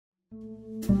Hi,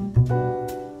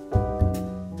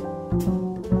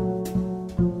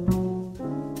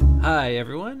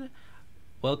 everyone.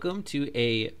 Welcome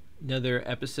to another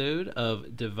episode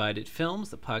of Divided Films,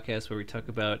 the podcast where we talk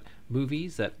about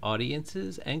movies that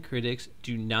audiences and critics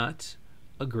do not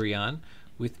agree on.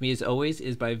 With me, as always,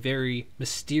 is my very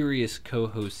mysterious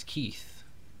co-host, Keith.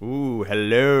 Ooh,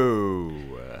 hello.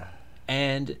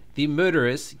 And the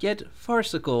murderous, yet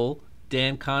farcical,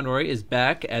 Dan Conroy is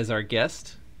back as our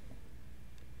guest.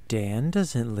 Dan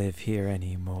doesn't live here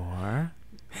anymore.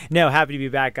 No, happy to be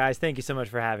back, guys. Thank you so much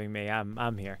for having me.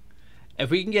 I'm here. If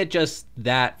we can get just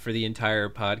that for the entire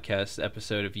podcast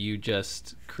episode of you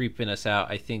just creeping us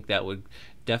out, I think that would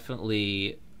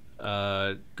definitely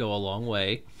go a long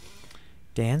way.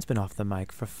 Dan's been off the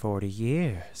mic for 40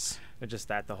 years. Just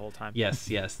that the whole time. Yes,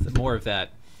 more of that.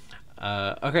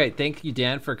 Okay, thank you,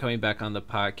 Dan, for coming back on the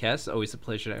podcast. Always a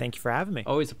pleasure. Thank you for having me.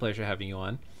 Always a pleasure having you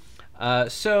on.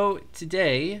 So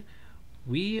today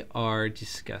we are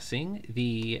discussing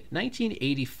the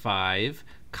 1985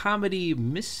 comedy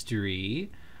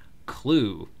mystery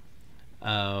Clue,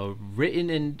 written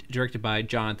and directed by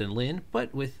Jonathan Lynn,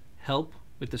 but with help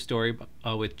with the story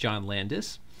with John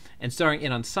Landis, and starring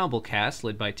an ensemble cast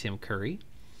led by Tim Curry.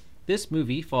 This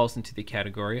movie falls into the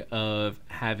category of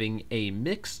having a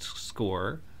mixed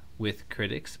score with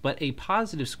critics, but a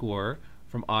positive score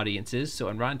from audiences. So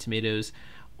on Rotten Tomatoes,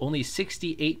 only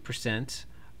 68%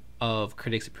 of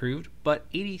critics approved,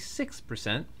 but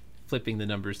 86%, flipping the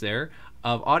numbers there,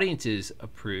 of audiences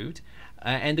approved.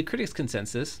 And the critics'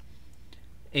 consensus: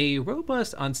 a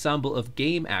robust ensemble of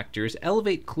game actors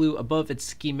elevate Clue above its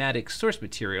schematic source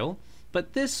material,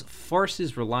 but this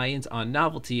farce's reliance on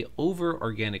novelty over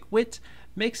organic wit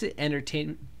makes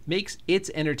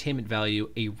its entertainment value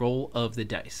a roll of the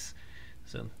dice.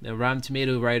 So the Rotten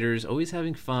Tomato writers always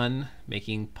having fun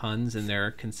making puns in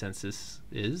their consensus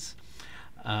is.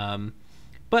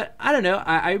 But I don't know.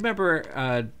 I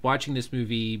remember watching this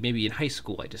movie maybe in high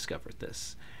school. I discovered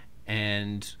this,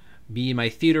 and me and my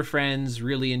theater friends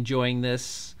really enjoying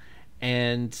this.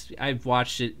 And I've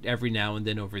watched it every now and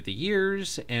then over the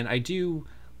years, and I do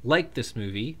like this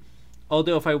movie.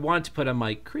 Although if I want to put on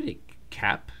my critic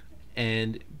cap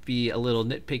and be a little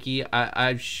nitpicky,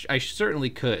 I certainly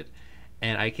could.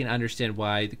 And I can understand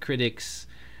why the critics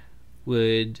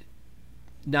would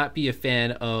not be a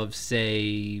fan of,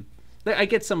 say, I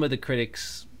get some of the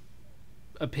critics'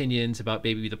 opinions about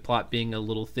maybe the plot being a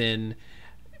little thin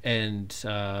and,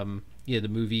 the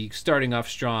movie starting off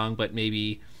strong, but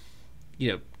maybe,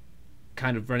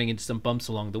 kind of running into some bumps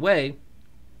along the way.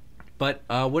 But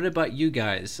what about you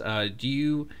guys? Do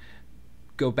you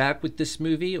go back with this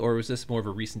movie, or was this more of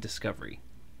a recent discovery?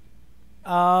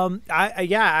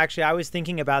 Actually, I was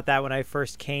thinking about that when I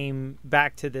first came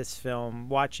back to this film,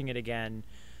 watching it again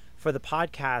for the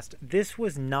podcast. This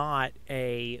was not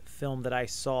a film that I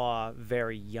saw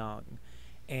very young.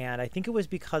 And I think it was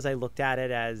because I looked at it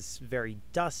as very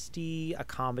dusty, a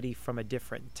comedy from a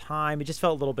different time. It just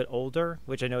felt a little bit older,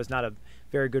 which I know is not a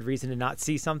very good reason to not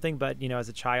see something. But, as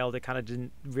a child, it kind of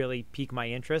didn't really pique my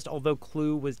interest, although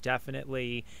Clue was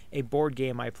definitely a board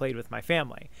game I played with my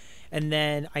family. And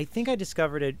then I think I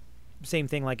discovered it, same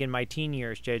thing like in my teen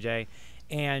years, JJ,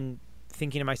 and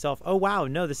thinking to myself, oh, wow,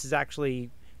 no, this is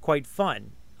actually quite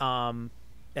fun.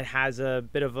 It has a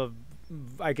bit of a,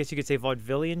 I guess you could say,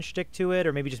 vaudevillian shtick to it,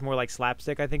 or maybe just more like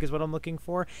slapstick, I think is what I'm looking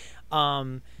for.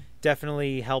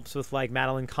 Definitely helps with like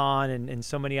Madeline Kahn and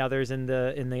so many others in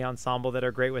the ensemble that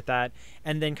are great with that.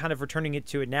 And then kind of returning it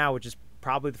to it now, which is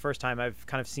probably the first time I've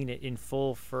kind of seen it in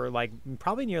full for like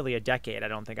probably nearly a decade. I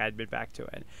don't think I'd been back to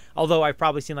it. Although I've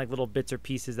probably seen like little bits or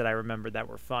pieces that I remember that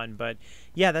were fun. But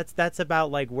yeah, that's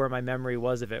about like where my memory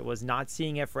was of it, was not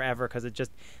seeing it forever because it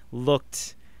just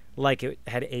looked like it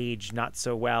had aged not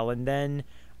so well. And then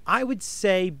I would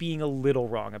say being a little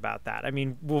wrong about that. I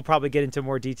mean, we'll probably get into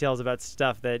more details about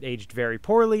stuff that aged very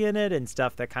poorly in it and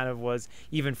stuff that kind of was,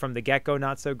 even from the get-go,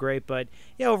 not so great. But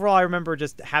yeah, overall, I remember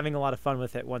just having a lot of fun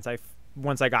with it once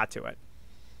I got to it.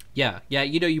 Yeah.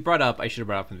 You brought up, I should have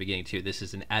brought up in the beginning too, this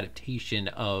is an adaptation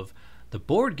of the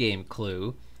board game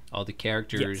Clue. All the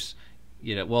characters, Yes.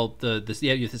 You have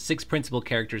the 6 principal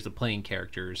characters, the playing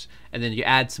characters, and then you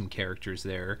add some characters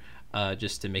there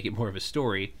just to make it more of a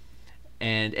story.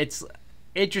 And it's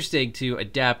interesting to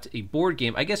adapt a board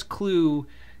game. I guess Clue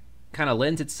kind of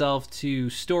lends itself to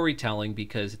storytelling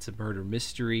because it's a murder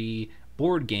mystery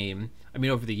board game. I mean,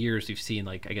 over the years, we've seen,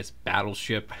 like, I guess,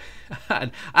 Battleship.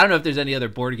 I don't know if there's any other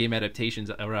board game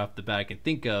adaptations right off the bat I can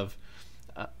think of.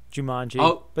 Jumanji.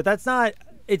 Oh, but that's not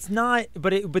It's not,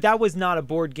 but that was not a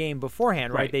board game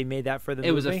beforehand, right? Right. They made that for the movie.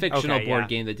 It was a fictional Okay, board yeah.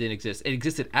 game that didn't exist. It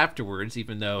existed afterwards,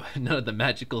 even though none of the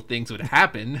magical things would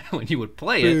happen when you would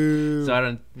play it. Boo. So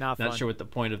Not not fun. sure what the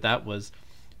point of that was.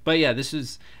 But yeah, this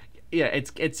is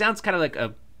it sounds kind of like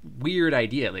a weird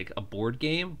idea, like a board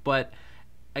game. But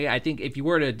I think if you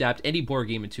were to adapt any board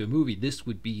game into a movie, this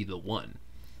would be the one.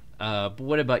 But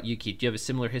what about you, Keith? Do you have a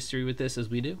similar history with this as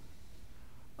we do?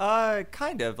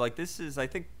 Kind of. Like this is, I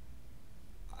think,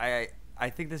 I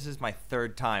think this is my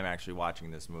third time actually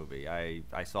watching this movie.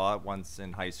 I saw it once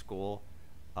in high school.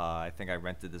 I think I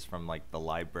rented this from like the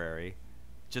library.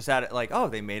 Just at it, like, oh,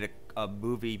 they made a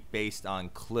movie based on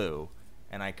Clue,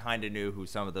 and I kind of knew who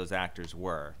some of those actors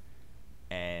were.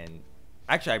 And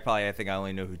actually, I think I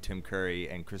only knew who Tim Curry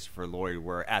and Christopher Lloyd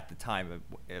were at the time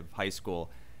of high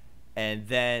school. And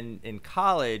then in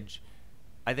college,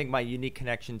 I think my unique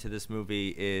connection to this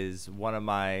movie is one of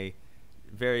my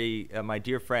my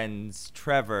dear friends,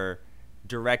 Trevor,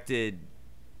 directed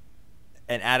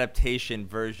an adaptation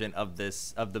version of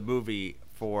the movie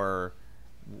for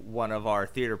one of our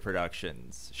theater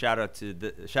productions. Shout out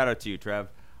to you, Trev.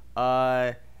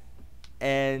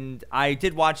 And I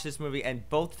did watch this movie, and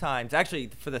both times,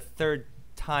 actually for the third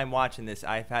time watching this,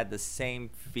 I've had the same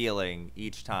feeling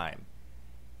each time.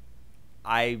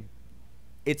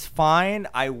 It's fine.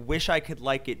 I wish I could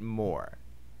like it more,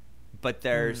 but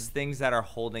there's things that are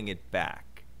holding it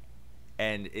back,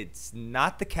 and it's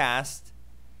not the cast.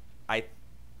 I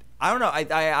don't know.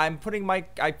 I'm putting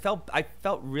I felt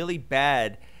really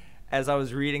bad as I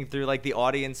was reading through like the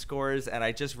audience scores, and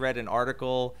I just read an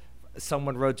article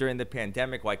someone wrote during the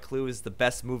pandemic why Clue is the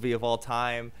best movie of all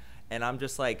time, and I'm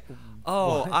just like,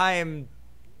 oh, what?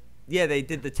 Yeah, they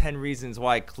did the 10 reasons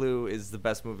why Clue is the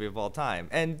best movie of all time.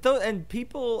 And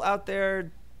people out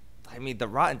there, I mean, the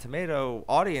Rotten Tomato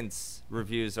audience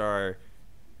reviews are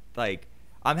like,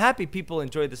 I'm happy people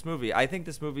enjoy this movie. I think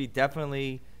this movie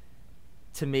definitely,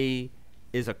 to me,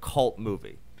 is a cult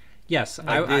movie. Yes,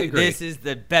 Like, I agree. This is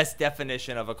the best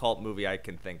definition of a cult movie I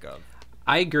can think of.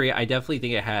 I agree. I definitely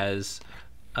think it has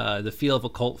the feel of a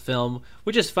cult film,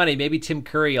 which is funny. Maybe Tim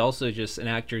Curry also just an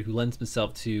actor who lends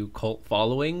himself to cult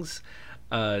followings.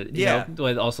 You know,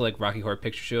 with also like Rocky Horror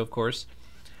Picture Show, of course.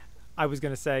 I was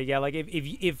gonna say, yeah, like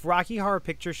if Rocky Horror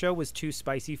Picture Show was too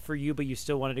spicy for you, but you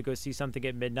still wanted to go see something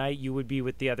at midnight, you would be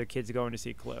with the other kids going to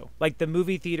see Clue. Like the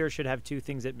movie theater should have two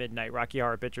things at midnight: Rocky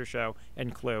Horror Picture Show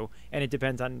and Clue. And it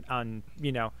depends on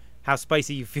how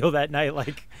spicy you feel that night,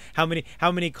 like how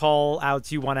many call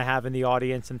outs you want to have in the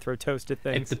audience and throw toast at If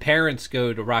things. the parents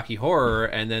go to Rocky Horror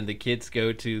and then the kids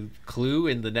go to Clue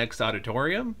in the next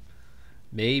auditorium,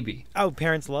 maybe. Oh,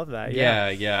 parents love that.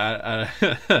 Yeah.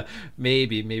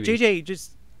 Maybe. JJ,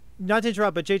 just not to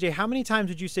interrupt, but JJ, how many times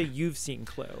would you say you've seen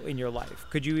Clue in your life?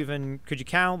 Could you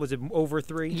count? Was it over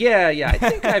 3? Yeah. I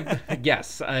think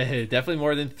yes, definitely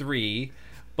more than 3,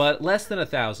 but less than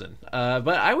 1,000. But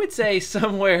I would say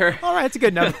somewhere. All right, that's a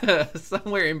good number.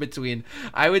 Somewhere in between.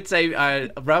 I would say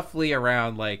roughly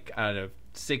around like I don't know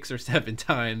 6 or 7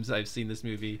 times I've seen this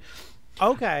movie.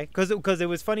 Okay, because it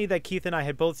was funny that Keith and I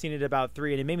had both seen it about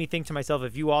 3, and it made me think to myself,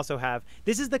 if you also have,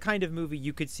 this is the kind of movie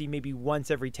you could see maybe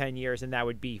once every 10 years, and that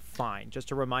would be fine, just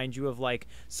to remind you of like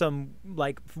some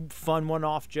like fun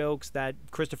one-off jokes that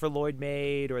Christopher Lloyd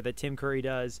made or that Tim Curry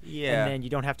does, Yeah. and then you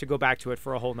don't have to go back to it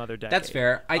for a whole nother decade. That's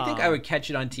fair. I think I would catch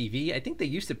it on TV. I think they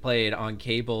used to play it on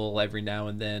cable every now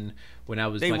and then when I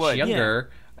was much younger.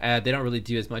 They don't really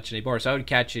do as much anymore, so I would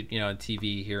catch it, on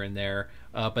TV here and there.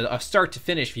 But a start to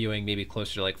finish viewing, maybe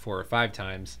closer to like 4 or 5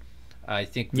 times. I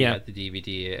think we had the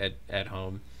DVD at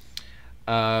home.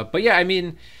 But yeah, I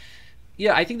mean,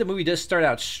 I think the movie does start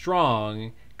out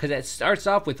strong because it starts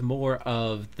off with more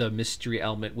of the mystery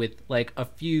element with like a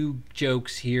few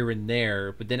jokes here and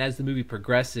there. But then as the movie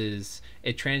progresses,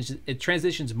 it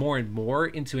transitions more and more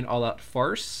into an all-out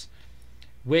farce,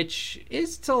 which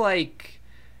is to like.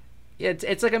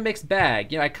 It's like a mixed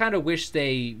bag. I kind of wish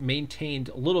they maintained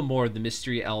a little more of the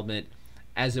mystery element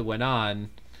as it went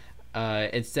on,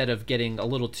 instead of getting a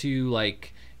little too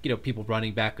like people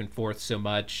running back and forth so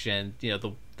much, and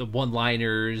the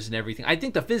one-liners and everything. I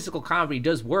think the physical comedy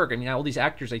does work. I mean, all these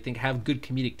actors I think have good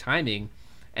comedic timing,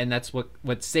 and that's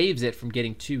what saves it from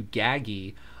getting too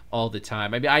gaggy all the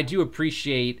time. I mean, I do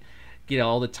appreciate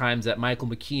all the times that Michael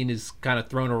McKean is kind of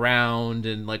thrown around,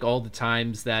 and like all the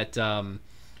times that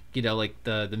like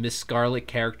the Miss Scarlet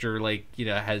character, like,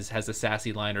 has a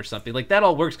sassy line or something. Like, that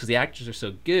all works because the actors are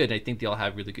so good. I think they all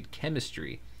have really good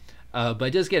chemistry. But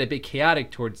it does get a bit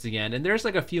chaotic towards the end. And there's,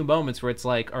 like, a few moments where it's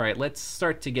like, all right, let's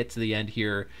start to get to the end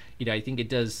here. I think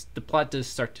the plot does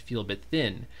start to feel a bit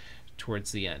thin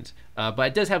towards the end. But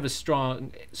it does have a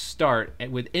strong start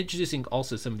with introducing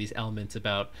also some of these elements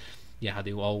about how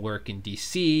they all work in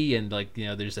DC, and like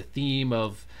there's a theme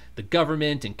of the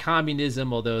government and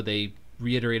communism, although they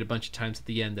reiterate a bunch of times at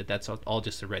the end that that's all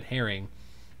just a red herring,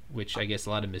 which I guess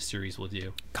a lot of mysteries will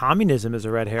do. Communism is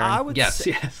a red herring.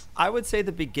 Yes. I would say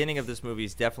the beginning of this movie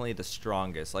is definitely the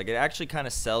strongest. Like, it actually kind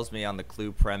of sells me on the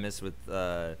Clue premise with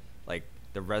like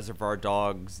the Reservoir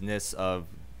Dogs-ness of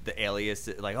the alias.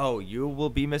 Like, oh, you will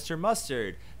be Mr.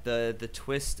 Mustard. The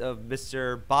twist of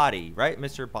Mr. Body, right?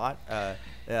 Mr.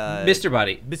 Mr.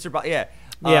 Body. Mr. Body, yeah.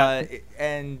 Yeah.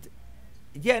 And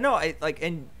yeah, no,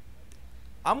 and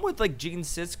I'm with like Gene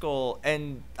Siskel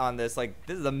and on this. Like,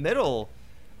 this is the middle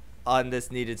on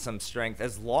this needed some strength,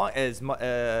 as long as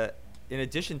in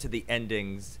addition to the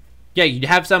endings. Yeah, you'd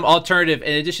have some alternative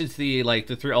in addition to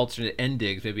the three alternate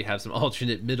endings. Maybe have some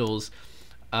alternate middles.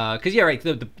 Because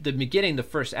the beginning, the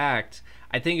first act,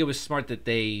 I think it was smart that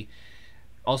they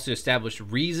also established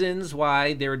reasons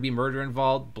why there would be murder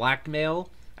involved.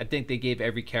 Blackmail. I think they gave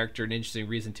every character an interesting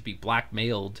reason to be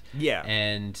blackmailed. Yeah.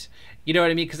 And you know what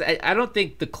I mean? Because I don't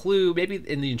think the clue, maybe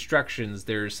in the instructions,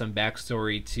 there's some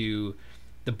backstory to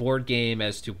the board game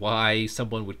as to why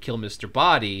someone would kill Mr.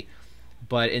 Body.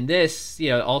 But in this,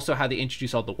 also how they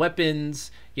introduce all the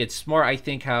weapons. It's smart, I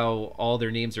think, how all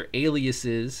their names are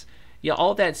aliases. Yeah,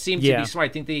 all that seemed to be smart.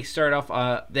 I think they started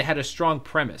off, they had a strong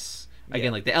premise.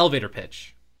 Again, like the elevator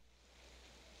pitch.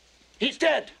 He's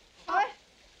dead. What?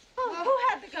 Oh, who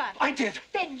had the gun? I did.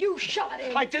 Then you shot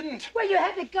him. I didn't. Well, you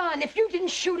had the gun. If you didn't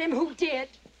shoot him, who did?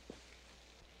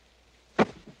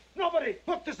 Nobody.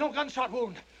 Look, there's no gunshot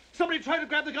wound. Somebody tried to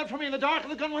grab the gun from me in the dark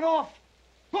and the gun went off.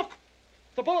 Look,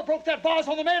 the bullet broke that vase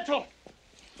on the mantel.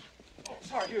 Oh,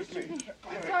 sorry, excuse me.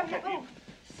 Sorry, oh.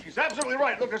 He's absolutely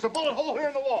right. Look, there's a bullet hole here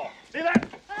in the wall. See that?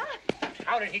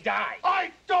 How did he die?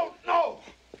 I don't know.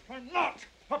 I'm not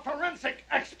a forensic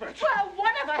expert. Well,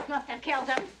 one of us must have killed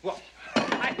him. Well,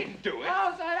 I didn't do it.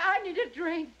 Oh, son, I need a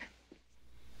drink.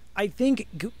 I think,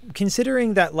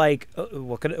 considering that, like,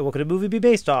 what could a movie be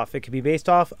based off? It could be based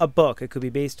off a book. It could be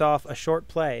based off a short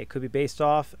play. It could be based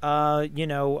off, a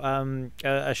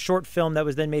short film that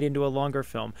was then made into a longer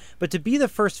film. But to be the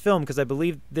first film, because I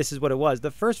believe this is what it was, the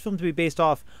first film to be based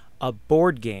off a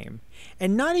board game,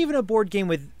 and not even a board game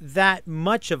with that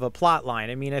much of a plot line.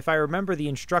 I mean, if I remember the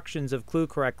instructions of Clue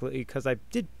correctly, because I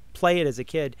did play it as a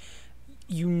kid,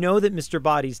 you know that Mr.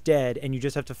 Body's dead, and you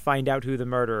just have to find out who the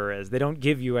murderer is. They don't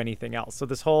give you anything else. So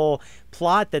this whole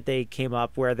plot that they came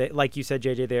up where, they, like you said,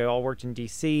 JJ, they all worked in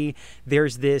D.C.,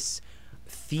 there's this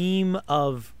theme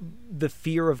of the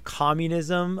fear of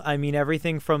communism. I mean,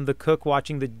 everything from the cook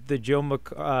watching the Joe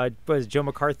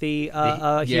McCarthy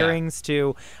hearings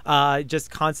to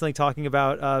just constantly talking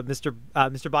about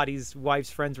Mr. Body's wife's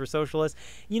friends were socialists.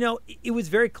 It was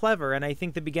very clever, and I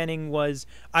think the beginning was,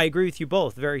 I agree with you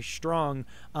both, very strong,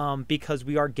 because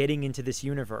we are getting into this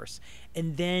universe.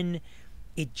 And then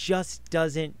it just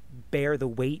doesn't bear the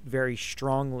weight very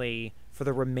strongly for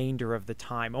the remainder of the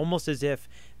time, almost as if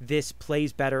this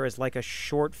plays better as like a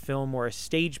short film or a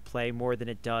stage play more than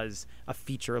it does a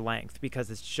feature length, because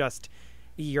it's just,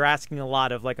 you're asking a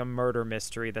lot of like a murder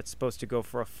mystery that's supposed to go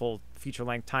for a full feature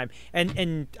length time.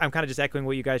 And I'm kind of just echoing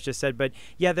what you guys just said, but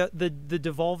yeah, the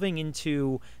devolving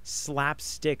into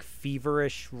slapstick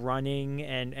feverish running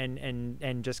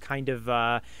and just kind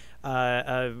of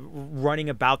running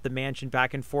about the mansion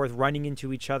back and forth, running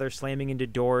into each other, slamming into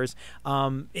doors.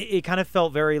 It kind of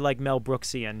felt very like Mel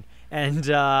Brooksian. And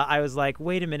I was like,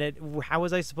 wait a minute, how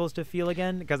was I supposed to feel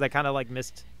again? Because I kind of like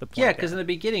missed the point. Yeah, because in the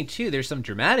beginning too, there's some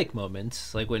dramatic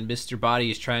moments, like when Mr. Body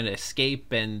is trying to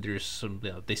escape, and there's some,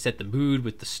 they set the mood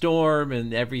with the storm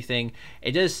and everything.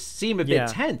 It does seem a bit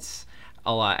tense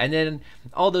a lot, and then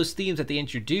all those themes that they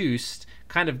introduced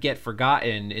kind of get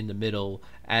forgotten in the middle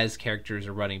as characters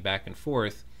are running back and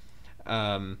forth.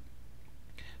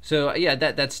 So yeah,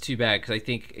 that's too bad, because I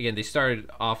think, again, they started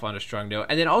off on a strong note.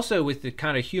 And then also with the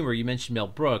kind of humor, you mentioned Mel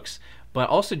Brooks, but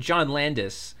also John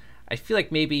Landis, I feel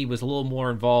like maybe he was a little more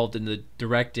involved in the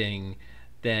directing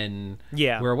than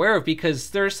we're aware of,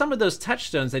 because there are some of those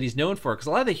touchstones that he's known for, because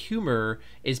a lot of the humor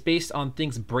is based on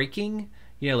things breaking,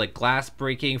 like glass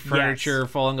breaking, furniture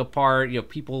falling apart,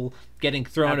 people getting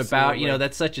thrown about.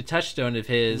 That's such a touchstone of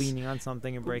his. Leaning on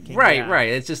something and breaking. Right.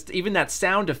 It's just even that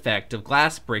sound effect of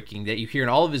glass breaking that you hear in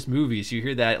all of his movies. You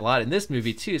hear that a lot in this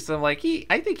movie too. So I'm like,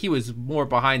 I think he was more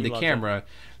behind the camera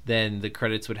than the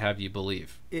credits would have you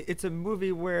believe. It's a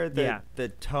movie where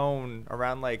the tone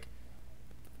around like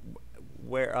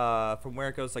where from where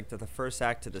it goes like to the first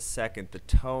act to the second, the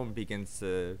tone begins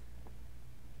to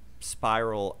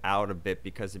spiral out a bit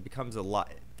because it becomes a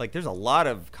lot. Like there's a lot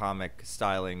of comic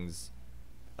stylings,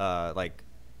 like.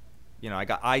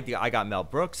 I got Mel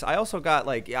Brooks. I also got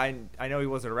I know he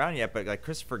wasn't around yet, but like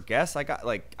Christopher Guest.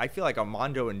 I feel like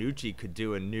Armando Iannucci could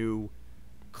do a new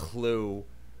Clue.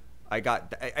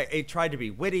 It tried to be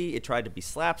witty. It tried to be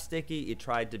slapsticky. It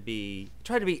tried to be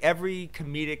every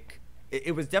comedic.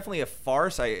 It was definitely a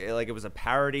farce. It was a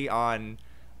parody on,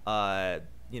 the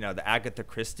Agatha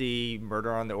Christie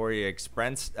Murder on the Orient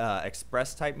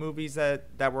Express type movies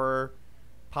that were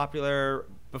popular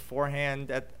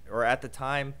beforehand at the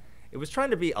time. It was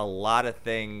trying to be a lot of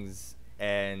things,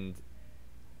 and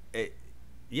it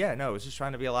was just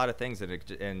trying to be a lot of things,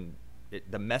 and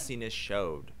the messiness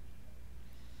showed.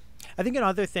 I think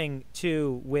another thing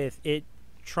too with it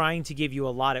trying to give you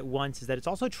a lot at once is that it's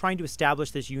also trying to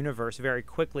establish this universe very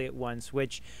quickly at once,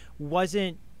 which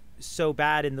wasn't so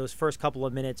bad in those first couple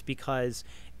of minutes because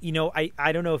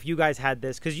I don't know if you guys had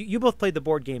this because you both played the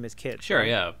board game as kids. Sure,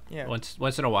 right? yeah. Once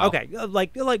in a while. Okay,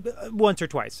 like once or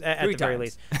twice at the very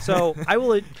least. So I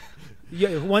will,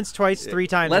 once, twice, 3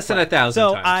 times. Less than 1,000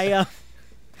 so times.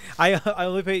 I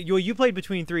only played. You played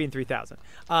between 3 and 3,000.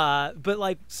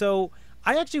 But so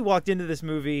I actually walked into this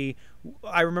movie.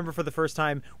 I remember for the first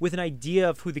time with an idea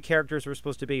of who the characters were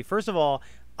supposed to be. First of all,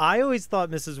 I always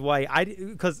thought Mrs. White.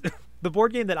 Because the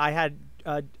board game that I had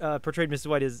portrayed Mrs.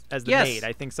 White as the maid.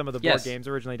 I think some of the board games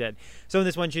originally did. So in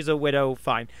this one, she's a widow.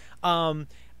 Fine.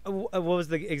 What was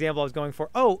the example I was going for?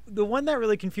 Oh, the one that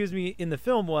really confused me in the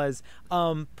film was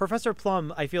Professor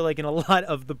Plum. I feel like in a lot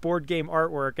of the board game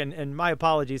artwork, and my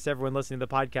apologies to everyone listening to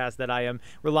the podcast that I am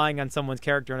relying on someone's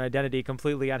character and identity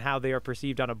completely on how they are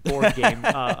perceived on a board game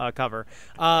cover.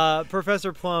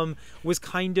 Professor Plum was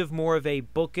kind of more of a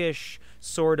bookish,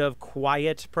 sort of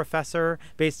quiet professor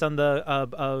based on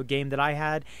the game that I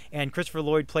had, and Christopher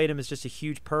Lloyd played him as just a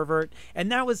huge pervert,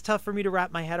 and that was tough for me to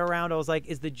wrap my head around. I was like,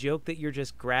 is the joke that you're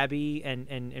just grabby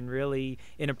and really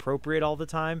inappropriate all the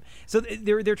time? So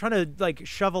they're trying to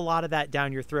shove a lot of that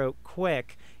down your throat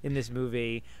quick in this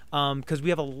movie, because we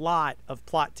have a lot of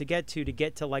plot to get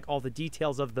to all the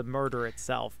details of the murder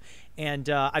itself. And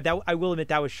I will admit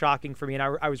that was shocking for me,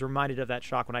 and I was reminded of that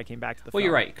shock when I came back to the film. Well,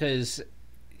 you're right, because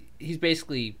he's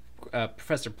basically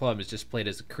Professor Plum is just played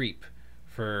as a creep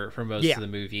for most of the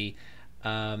movie.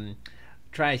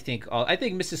 Try to think. I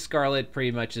think Mrs. Scarlet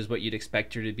pretty much is what you'd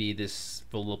expect her to be, this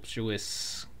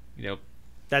voluptuous,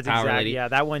 That's power exactly lady. Yeah.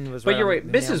 That one was. But you're right.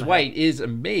 Mrs. White is a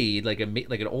maid, like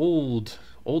an old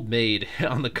maid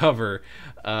on the cover.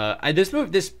 This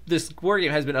board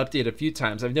game has been updated a few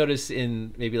times. I've noticed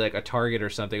in maybe like a Target or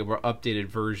something, a more updated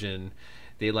version,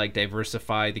 they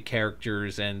diversify the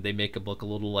characters and they make them look a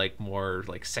little more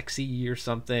sexy or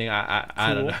something.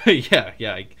 I don't know.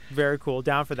 yeah. Very cool.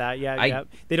 Down for that. Yeah.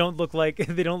 They don't look like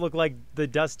the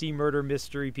dusty murder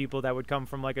mystery people that would come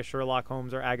from a Sherlock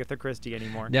Holmes or Agatha Christie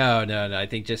anymore. No. I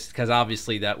think just because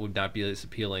obviously that would not be as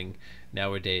appealing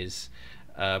nowadays.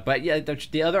 But yeah,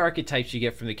 the other archetypes you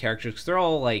get from the characters, because they're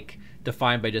all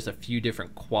defined by just a few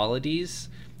different qualities.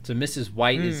 So Mrs.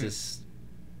 White is this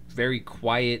very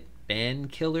quiet man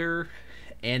killer,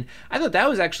 and I thought that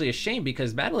was actually a shame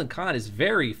because Madeline Kahn is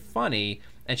very funny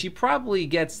and she probably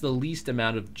gets the least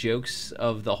amount of jokes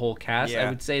of the whole cast. I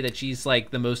would say that she's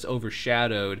the most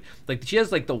overshadowed. She has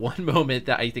the one moment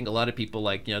that I think a lot of people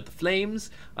the flames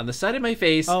on the side of my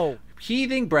face,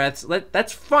 heaving breaths,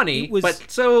 that's funny, but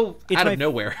so out of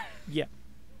nowhere. Yeah.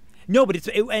 No, but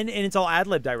it's all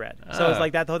ad-libbed, I read. So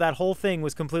it's that whole thing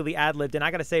was completely ad-libbed, and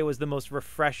I gotta say it was the most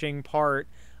refreshing part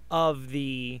of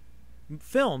the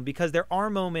film, because there are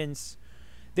moments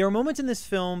in this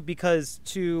film, because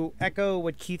to echo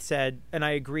what Keith said, and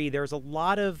I agree, there's a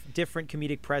lot of different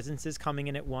comedic presences coming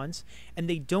in at once, and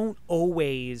they don't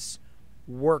always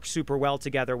work super well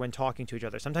together when talking to each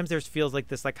other. Sometimes there feels like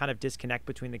this kind of disconnect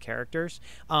between the characters,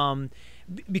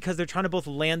 because they're trying to both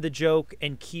land the joke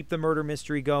and keep the murder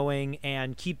mystery going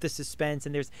and keep the suspense.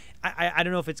 And I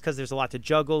don't know if it's because there's a lot to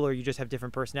juggle or you just have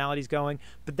different personalities going,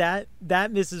 but that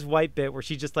Mrs. White bit where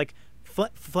she just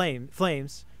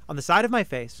flames on the side of my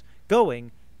face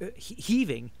going,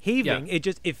 heaving.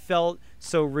 It felt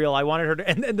so real. I wanted her to,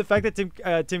 and the fact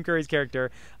that Tim Curry's character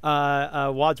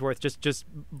Wadsworth just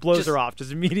blows her off,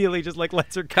 just immediately just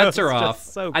lets her go. Cuts her off.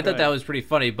 So I thought that was pretty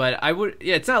funny, but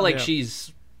it's not like Yeah.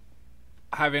 she's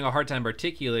having a hard time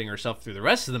articulating herself through the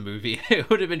rest of the movie. It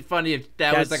would have been funny if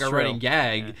that was That's a true. running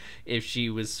gag, Yeah. if she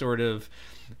was sort of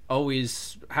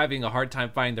always having a hard time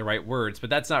finding the right words, but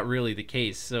that's not really the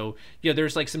case. So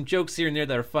there's some jokes here and there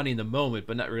that are funny in the moment,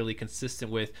 but not really consistent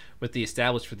with the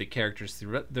established for the characters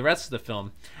through the rest of the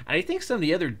film. And I think some of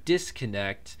the other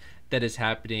disconnect that is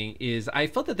happening is I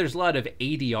felt that there's a lot of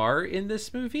ADR in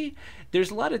this movie.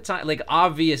 There's a lot of time, like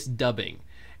obvious dubbing,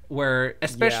 where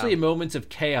especially in moments of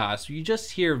chaos, you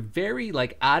just hear very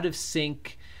like out of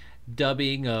sync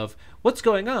dubbing of what's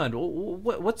going on,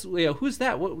 what's who's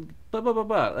that, what, blah blah blah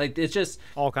blah. Like it's just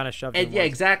all kind of shoved. And yeah,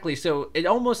 exactly. So it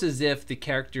almost as if the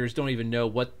characters don't even know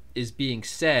what is being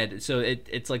said. So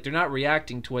it's like they're not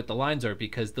reacting to what the lines are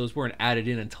because those weren't added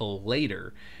in until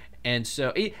later. And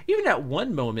so even at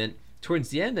one moment towards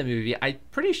the end of the movie, I'm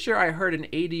pretty sure I heard an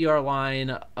ADR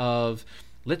line of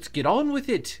 "Let's get on with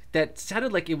it" that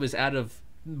sounded like it was out of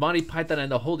Monty Python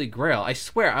and the Holy Grail. I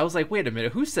swear, I was like, wait a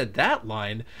minute, who said that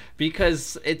line?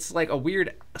 Because it's like a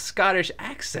weird Scottish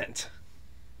accent.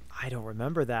 I don't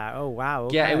remember that. Oh wow.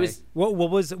 Okay. Yeah, it was.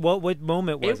 What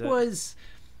moment was it? It was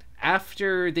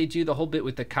after they do the whole bit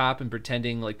with the cop and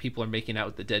pretending like people are making out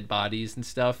with the dead bodies and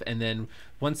stuff, and then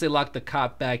once they lock the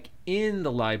cop back in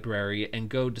the library and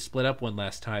go to split up one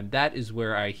last time, that is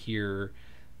where I hear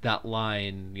that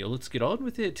line, let's get on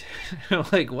with it.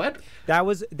 Like, what? That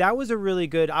was a really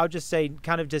good, I'll just say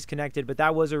kind of disconnected, but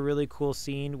that was a really cool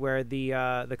scene where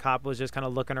the cop was just kind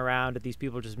of looking around at these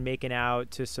people just making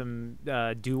out to some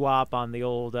doo-wop on the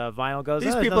old vinyl. Goes,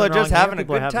 these people are just having a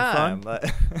good time.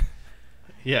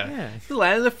 Yeah. The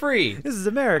land of the free. This is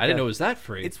America. I didn't know it was that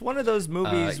free. It's one of those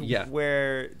movies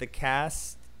where the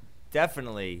cast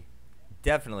definitely,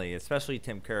 especially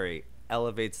Tim Curry,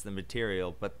 elevates the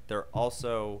material, but they're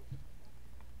also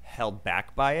held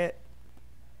back by it.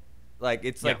 Like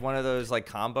it's like one of those like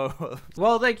combo.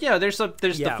 Well, like there's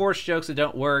the forced jokes that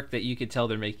don't work that you could tell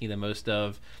they're making the most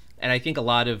of, and I think a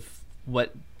lot of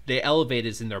what they elevate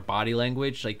is in their body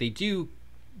language. Like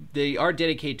they are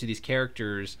dedicated to these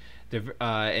characters.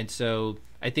 And so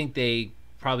I think they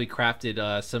probably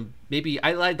crafted some, maybe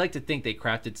I'd like to think they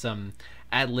crafted some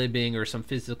ad-libbing or some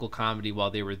physical comedy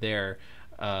while they were there,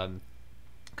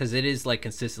 because it is like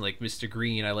consistent. Like Mr.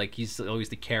 Green, he's always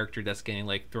the character that's getting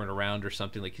like thrown around or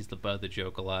something, like he's the butt of the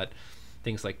joke a lot,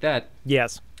 things like that.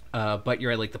 Yes. But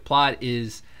you're right, like the plot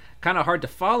is kind of hard to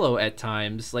follow at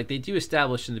times. Like they do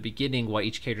establish in the beginning why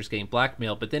each character is getting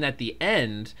blackmailed, but then at the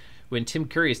end, when Tim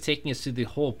Curry is taking us through the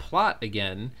whole plot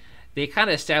again, they kind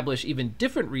of establish even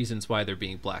different reasons why they're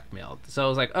being blackmailed. So I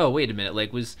was like, oh, wait a minute.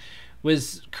 Like, was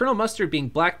Colonel Mustard being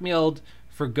blackmailed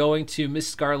for going to Miss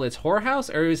Scarlet's whorehouse,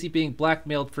 or was he being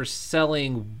blackmailed for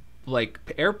selling, like,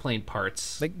 airplane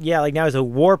parts? Like now he's a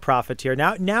war profiteer.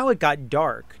 Now it got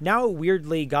dark. Now it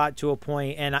weirdly got to a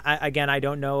point, and I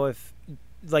don't know if,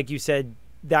 like you said,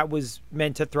 that was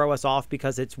meant to throw us off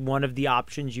because it's one of the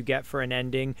options you get for an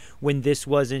ending when this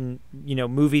was in,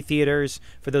 movie theaters.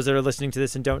 For those that are listening to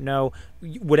this and don't know,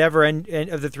 whatever end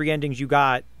of the three endings you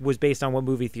got was based on what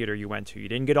movie theater you went to. You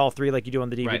didn't get all three like you do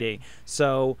on the DVD. Right.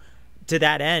 So to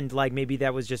that end, like maybe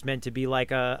that was just meant to be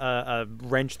like a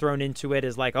wrench thrown into it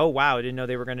as like, oh wow, I didn't know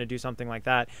they were going to do something like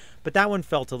that. But that one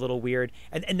felt a little weird.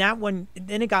 And that one,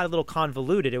 then it got a little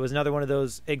convoluted. It was another one of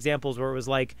those examples where it was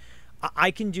like,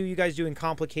 I can do you guys doing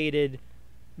complicated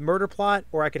murder plot,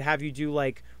 or I could have you do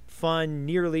like fun,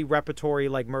 nearly repertory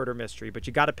like murder mystery, but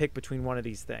you got to pick between one of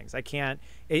these things. I can't.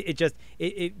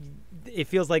 It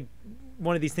feels like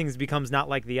one of these things becomes not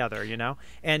like the other,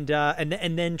 and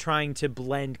then trying to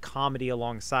blend comedy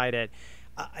alongside it.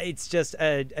 It's just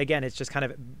again, it's just kind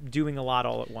of doing a lot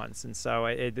all at once, and so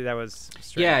that was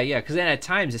strange. Yeah, because then at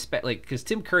times, because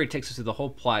Tim Curry takes us through the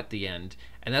whole plot at the end,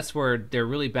 and that's where they're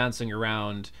really bouncing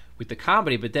around with the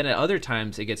comedy. But then at other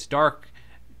times, it gets dark,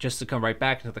 just to come right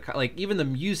back into the like even the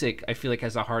music. I feel like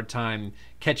has a hard time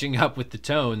catching up with the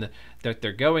tone that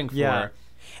they're going for. Yeah.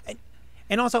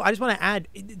 And also, I just want to add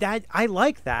that I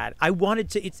like that. I wanted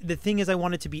to. The thing is, I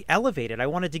wanted to be elevated. I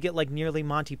wanted to get like nearly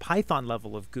Monty Python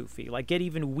level of goofy, like get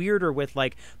even weirder with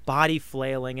like body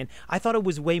flailing. And I thought it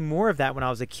was way more of that when I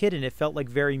was a kid, and it felt like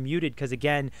very muted because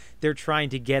again, they're trying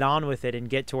to get on with it and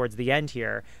get towards the end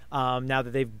here. Now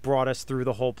that they've brought us through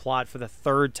the whole plot for the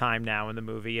third time now in the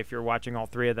movie, if you're watching all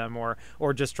three of them,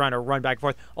 or just trying to run back and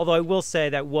forth. Although I will say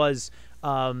that was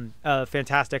a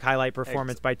fantastic highlight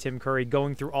performance by Tim Curry,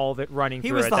 going through all of it, running through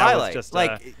it. He was the highlight. Was just,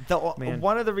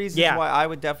 one of the reasons why I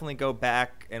would definitely go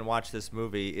back and watch this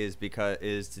movie is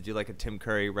to do like a Tim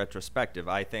Curry retrospective.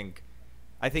 I think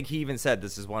he even said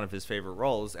this is one of his favorite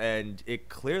roles, and it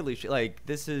clearly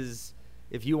this is,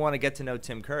 if you want to get to know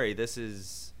Tim Curry, this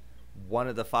is one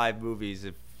of the 5 movies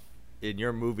in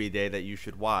your movie day that you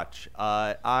should watch.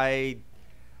 And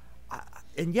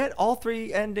yet all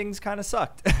 3 endings kind of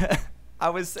sucked. I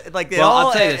was like, it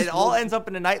all ends up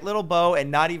in a nice little bow,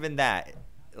 and not even that.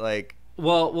 Like,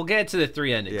 well, we'll get to the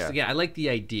 3 endings. Yeah. Again, I like the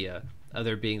idea of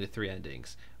there being the 3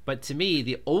 endings, but to me,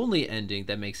 the only ending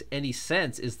that makes any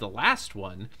sense is the last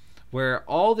one, where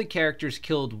all the characters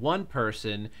killed one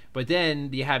person, but then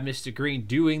you have Mr. Green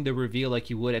doing the reveal like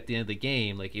you would at the end of the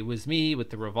game, like it was me with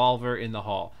the revolver in the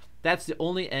hall. That's the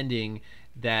only ending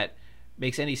that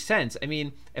makes any sense. I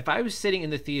mean, if I was sitting in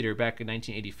the theater back in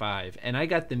 1985 and I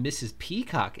got the Mrs.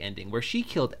 Peacock ending where she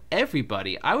killed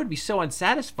everybody, I would be so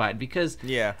unsatisfied because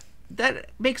that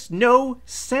makes no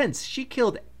sense. She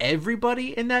killed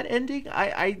everybody in that ending.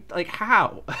 I like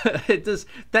how that does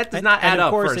not add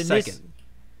up for a second.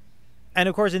 And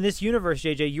of course, in this universe,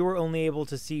 JJ, you were only able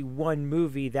to see one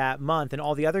movie that month, and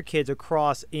all the other kids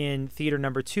across in theater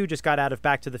number 2 just got out of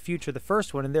Back to the Future, the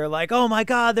first one, and they're like, "Oh my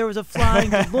God, there was a flying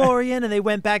DeLorean," and they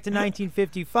went back to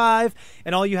 1955,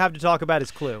 and all you have to talk about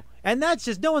is Clue. And that's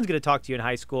just, no one's going to talk to you in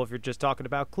high school if you're just talking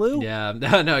about Clue. Yeah,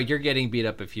 no, you're getting beat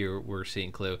up if you were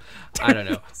seeing Clue. I don't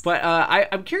know. But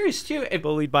I'm curious, too,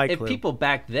 if people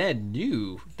back then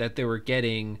knew that they were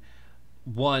getting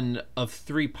one of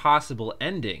 3 possible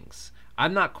endings.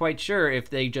 I'm not quite sure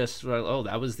if they just, oh,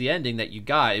 that was the ending that you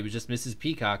got. It was just Mrs.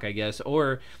 Peacock, I guess.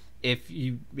 Or if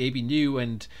you maybe knew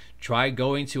and tried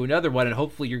going to another one and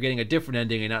hopefully you're getting a different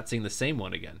ending and not seeing the same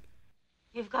one again.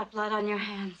 You've got blood on your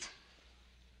hands.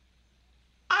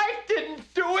 I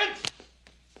didn't do it!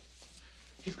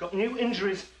 He's got new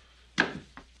injuries.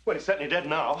 Well, he's certainly dead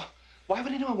now. Why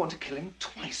would anyone want to kill him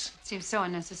twice? Seems so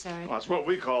unnecessary. Well, that's what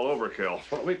we call overkill.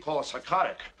 What we call a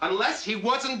psychotic. Unless he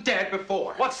wasn't dead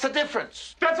before. What's the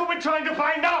difference? That's what we're trying to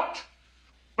find out.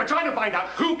 We're trying to find out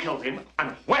who killed him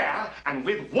and where and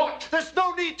with what. There's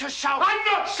no need to shout. I'm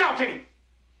not shouting.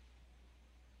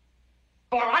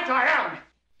 All right, I am.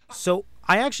 So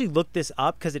I actually looked this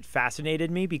up because it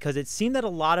fascinated me, because it seemed that a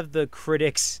lot of the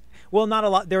critics, well, not a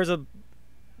lot, there's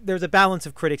a balance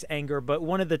of critics' anger, but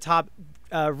one of the top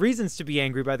reasons to be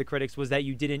angry by the critics was that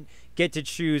you didn't get to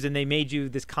choose, and they made you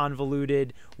this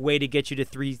convoluted way to get you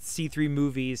to see 3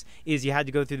 movies is you had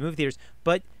to go through the movie theaters.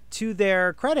 But to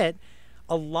their credit,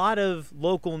 a lot of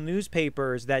local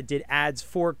newspapers that did ads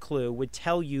for Clue would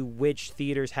tell you which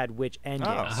theaters had which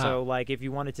ending. So like if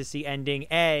you wanted to see ending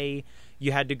A,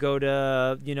 you had to go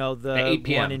to, the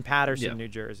one in Patterson, New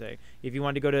Jersey. If you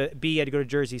wanted to go to B, you had to go to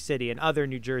Jersey City and other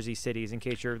New Jersey cities, in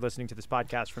case you're listening to this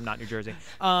podcast from not New Jersey.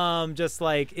 Just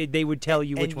like they would tell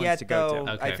you which ones to go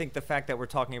to. I think the fact that we're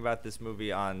talking about this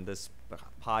movie on this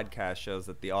podcast shows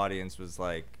that the audience was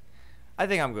like, I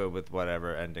think I'm good with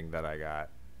whatever ending that I got.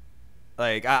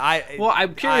 Like,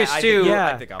 I'm curious too.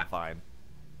 I think I'm fine.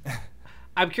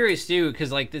 I'm curious too, because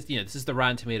like this, this is the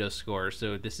Rotten Tomatoes score,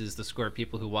 so this is the score of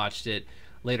people who watched it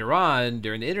later on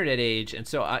during the internet age, and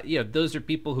so those are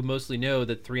people who mostly know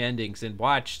the 3 endings and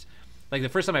watched. Like the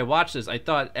first time I watched this, I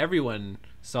thought everyone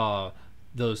saw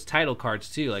those title cards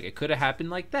too. Like it could have happened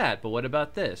like that, but what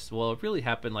about this? Well, it really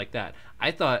happened like that.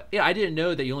 I thought, I didn't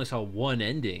know that you only saw one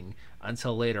ending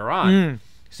until later on.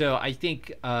 So I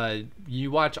think you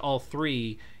watch all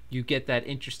 3. You get that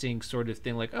interesting sort of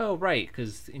thing, like, oh, right,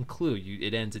 because in Clue,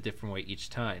 it ends a different way each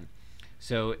time.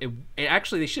 So it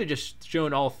actually, they should have just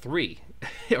shown all 3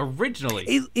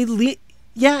 originally.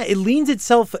 It leans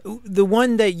itself, the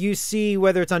one that you see,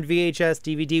 whether it's on VHS,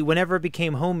 DVD, whenever it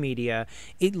became home media,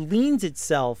 it leans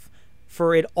itself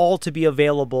for it all to be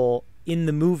available in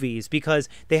the movies, because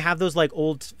they have those like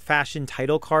old-fashioned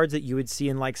title cards that you would see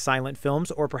in like silent films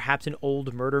or perhaps an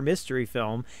old murder mystery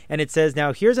film, and it says,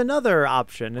 now here's another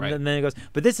option, and then it goes,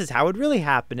 but this is how it really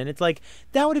happened. And it's like,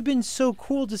 that would have been so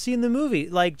cool to see in the movie.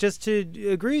 Like, just to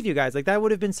agree with you guys, like that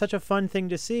would have been such a fun thing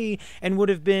to see, and would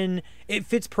have been, it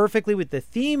fits perfectly with the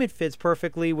theme, it fits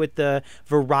perfectly with the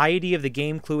variety of the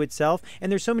game Clue itself,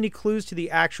 and there's so many clues to the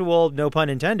actual, no pun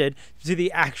intended, to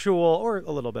the actual, or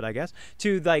a little bit I guess,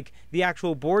 to like the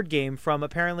actual board game. From,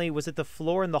 apparently, was it the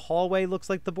floor in the hallway looks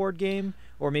like the board game,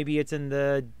 or maybe it's in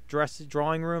the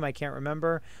drawing room, I can't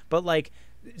remember, but like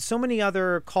so many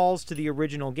other calls to the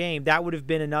original game. That would have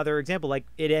been another example. Like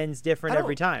it ends different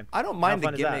every time. I don't mind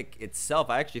the gimmick itself.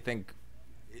 I actually think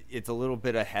it's a little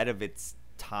bit ahead of its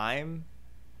time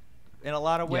in a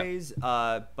lot of ways.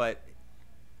 But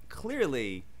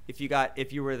clearly, if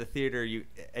you were the theater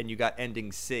and you got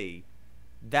ending C,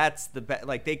 that's the best.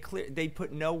 Like they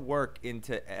put no work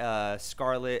into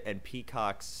Scarlet and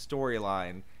Peacock's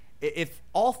storyline. If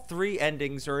all 3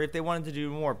 endings, or if they wanted to do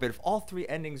more, but if all 3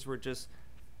 endings were just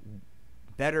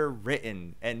better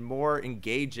written and more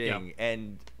engaging,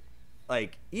 and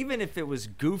like even if it was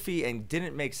goofy and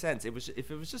didn't make sense, if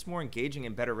it was just more engaging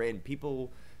and better written,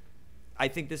 I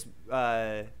think this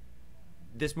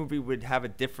movie would have a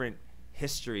different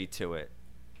history to it.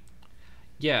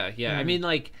 Yeah. I mean,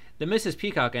 like the Mrs.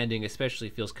 Peacock ending especially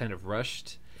feels kind of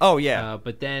rushed. Oh yeah.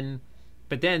 But then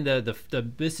the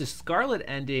Mrs. Scarlet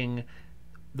ending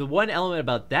the one element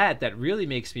about that really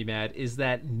makes me mad is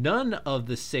that none of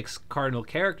the 6 cardinal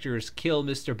characters kill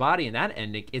Mr. Body in that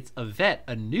ending. It's Yvette,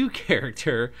 a new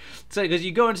character. So because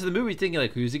you go into the movie thinking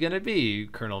like, who's it gonna be?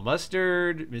 Colonel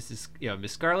Mustard, Miss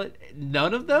Scarlet?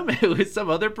 None of them. It was some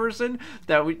other person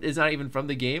that is not even from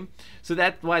the game. So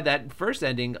that's why that first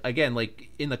ending, again, like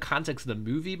in the context of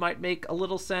the movie, might make a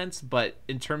little sense, but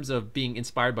in terms of being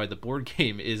inspired by the board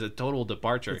game, is a total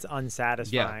departure. It's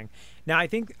unsatisfying. Yeah. Now, I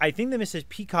think the Mrs.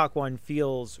 Peacock one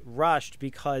feels rushed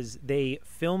because they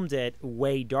filmed it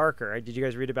way darker. Did you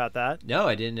guys read about that? No,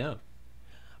 I didn't know.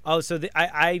 Oh, so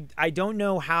I don't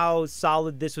know how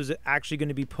solid this was actually going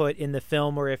to be put in the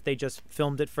film, or if they just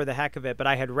filmed it for the heck of it. But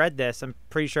I had read this. I'm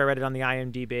pretty sure I read it on the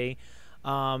IMDb.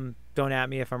 Don't at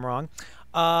me if I'm wrong.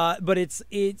 But it's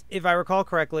if I recall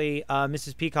correctly,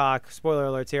 Mrs. Peacock, spoiler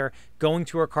alerts here, going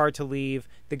to her car to leave.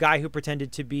 The guy who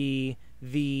pretended to be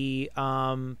the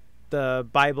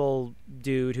Bible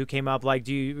dude who came up like,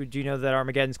 do you know that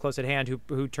Armageddon's close at hand,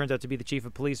 who turns out to be the chief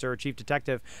of police or chief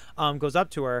detective, goes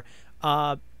up to her,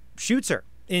 shoots her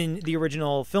in the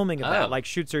original filming of that, like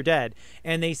shoots her dead.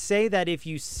 And they say that if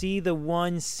you see the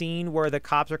one scene where the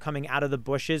cops are coming out of the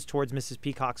bushes towards Mrs.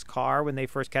 Peacock's car when they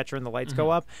first catch her and the lights go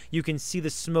up, you can see the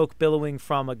smoke billowing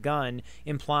from a gun,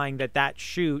 implying that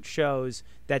shoot shows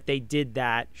that they did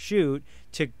that shoot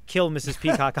to kill Mrs.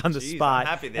 Peacock on the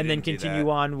spot and then continue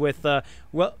on with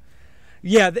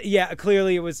yeah,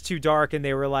 clearly it was too dark, and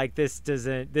they were like, "This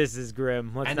is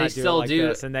grim. Let's not do it like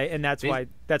this." And that's why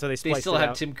they spliced it out. They still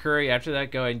have Tim Curry after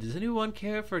that going, "Does anyone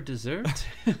care for dessert?"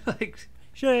 Like,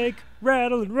 shake,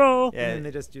 rattle, and roll. Yeah. And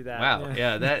they just do that. Wow,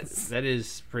 yeah, that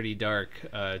is pretty dark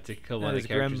to kill one of the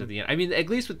characters grim. At the end. I mean, at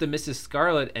least with the Mrs.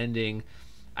 Scarlet ending,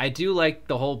 I do like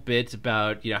the whole bit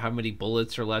about how many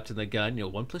bullets are left in the gun.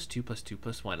 1 + 2 + 2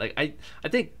 + 1. Like I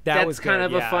think that's kind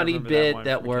of a funny bit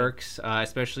that works,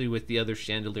 especially with the other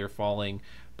chandelier falling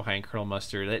behind Colonel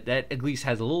Mustard. That at least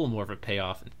has a little more of a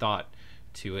payoff and thought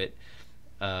to it.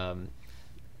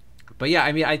 But yeah,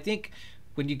 I mean, I think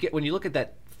when you look at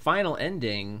that final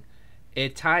ending,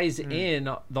 it ties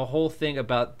in the whole thing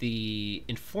about the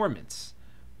informants,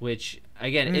 which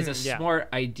again is a smart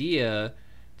idea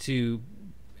to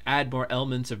add more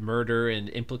elements of murder and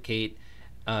implicate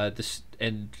this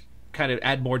and kind of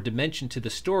add more dimension to the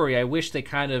story. I wish they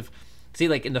kind of see,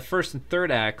 like in the first and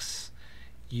third acts,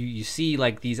 you see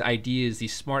like these ideas,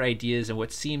 these smart ideas, and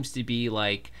what seems to be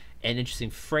like an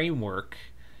interesting framework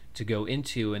to go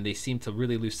into, and they seem to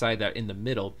really lose sight of that in the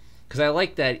middle. Because I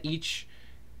like that each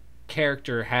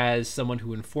character has someone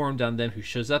who informed on them, who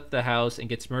shows up at the house and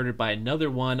gets murdered by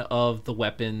another one of the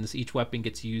weapons. Each weapon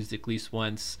gets used at least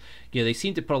once. They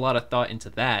seem to put a lot of thought into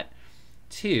that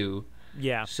too.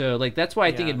 Yeah. So like that's why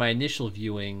I think in my initial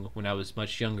viewing, when I was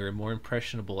much younger, more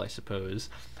impressionable, I suppose,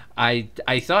 I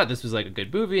thought this was like a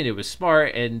good movie and it was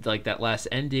smart, and like that last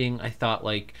ending I thought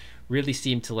like really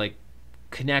seemed to like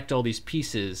connect all these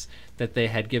pieces that they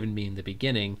had given me in the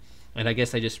beginning. And I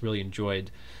guess I just really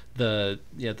enjoyed the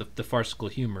farcical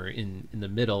humor in the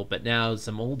middle. But now as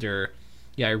I'm older,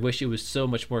 I wish it was so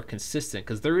much more consistent,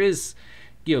 because there is,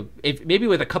 if maybe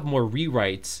with a couple more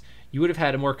rewrites, you would have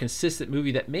had a more consistent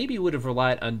movie that maybe would have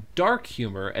relied on dark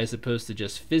humor as opposed to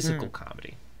just physical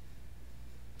comedy.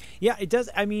 Yeah, it does.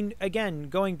 I mean, again,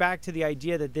 going back to the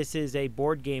idea that this is a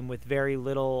board game with very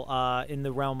little in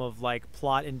the realm of like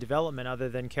plot and development, other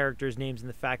than characters' names and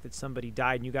the fact that somebody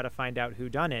died and you got to find out who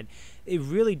done it. It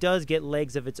really does get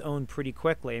legs of its own pretty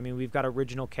quickly. I mean, we've got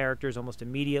original characters almost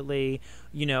immediately.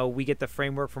 We get the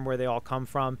framework from where they all come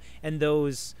from, and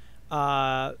those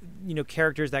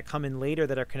characters that come in later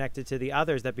that are connected to the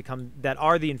others that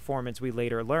are the informants we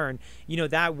later learn,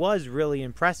 that was really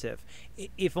impressive.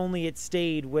 If only it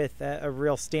stayed with a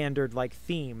real standard like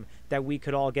theme that we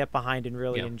could all get behind and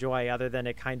really enjoy, other than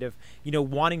it kind of,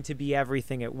 wanting to be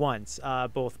everything at once,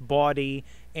 both bawdy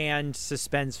and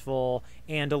suspenseful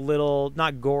and a little,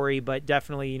 not gory, but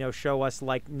definitely, show us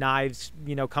like knives,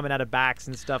 coming out of backs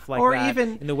and stuff like or that. Or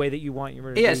even in the way that you want your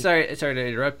movie. Yeah, sorry to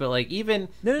interrupt, but like even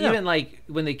like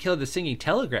when they killed the singing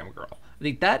telegram girl, I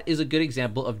think that is a good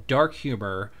example of dark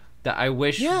humor that I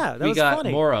wish we got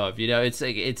funny. More of. It's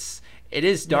like it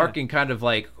is dark and kind of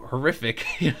like horrific.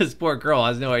 This poor girl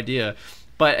has no idea,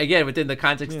 but again, within the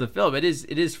context of the film, it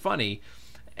is funny,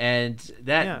 and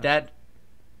that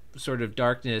sort of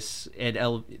darkness and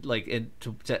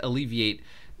to alleviate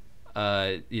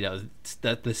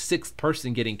that the sixth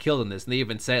person getting killed in this, and they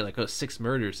even say like, 6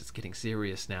 murders, it's getting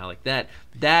serious now, like that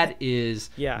is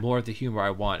more of the humor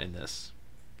I want in this.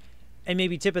 And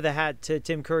maybe tip of the hat to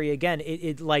Tim Curry again,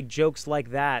 it like jokes like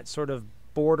that sort of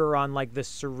border on like the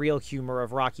surreal humor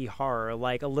of Rocky Horror,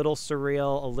 like a little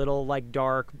surreal, a little like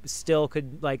dark, still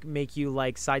could like make you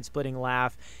like side-splitting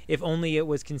laugh if only it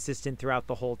was consistent throughout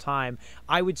the whole time.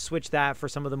 I would switch that for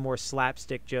some of the more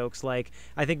slapstick jokes. Like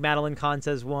I think Madeline Kahn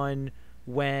says one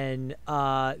when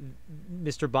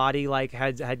Mr. Body like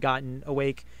had gotten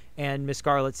awake, and Miss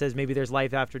Scarlet says maybe there's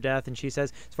life after death, and she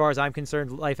says, as far as I'm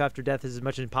concerned, life after death is as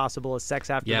much impossible as sex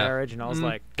after marriage. And I was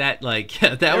like, that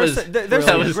was there's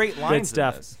some some great lines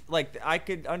stuff. in this. Like I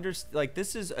could understand, like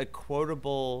this is a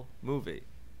quotable movie.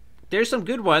 there's some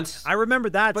good ones. I remember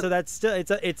that, so that's still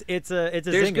it's a There's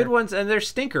zinger. good ones and there's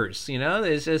stinkers. You know,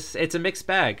 it's a mixed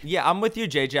bag. Yeah, I'm with you,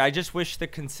 JJ. I just wish the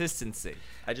consistency.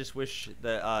 I just wish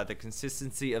the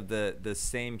consistency of the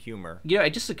same humor. You know,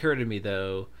 it just occurred to me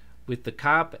though, with the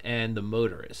cop and the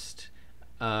motorist,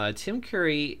 Tim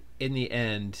Curry in the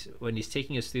end, when he's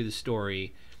taking us through the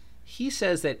story, he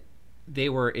says that they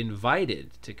were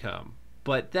invited to come.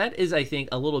 But that is, I think,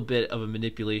 a little bit of a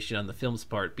manipulation on the film's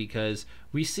part, because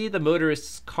we see the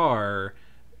motorist's car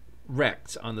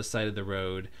wrecked on the side of the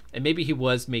road, and maybe he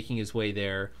was making his way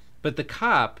there, but the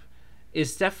cop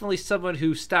is definitely someone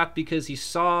who stopped because he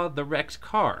saw the wrecked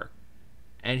car,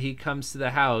 and he comes to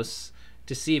the house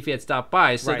to see if he had stopped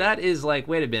by. So Right. that is like,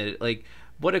 wait a minute, like,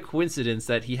 what a coincidence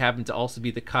that he happened to also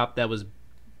be the cop that was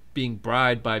being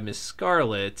bribed by Miss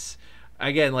Scarlet.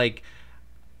 Again, like,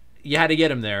 you had to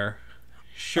get him there.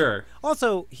 Sure.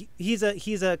 Also, he's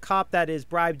a cop that is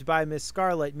bribed by Miss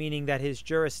Scarlet, meaning that his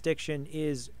jurisdiction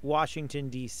is Washington,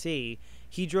 D.C.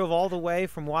 He drove all the way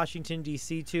from Washington,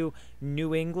 D.C. to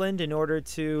New England in order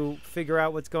to figure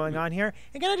out what's going on here.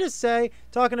 And can I just say,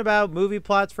 talking about movie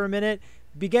plots for a minute,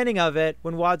 beginning of it,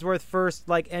 when Wadsworth first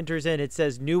enters in, it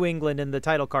says New England in the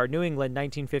title card, New England,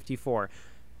 1954.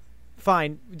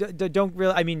 Fine. Don't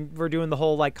really, I mean, we're doing the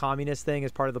whole communist thing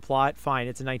as part of the plot. Fine,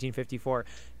 it's in 1954.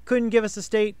 Couldn't give us a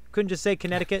state. Couldn't just say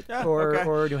Connecticut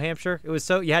or New Hampshire. It was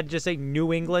so you had to just say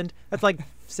New England. That's like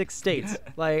 6 states.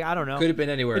 I don't know. Could have been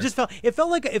anywhere. It just felt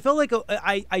like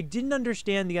I didn't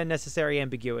understand the unnecessary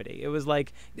ambiguity. It was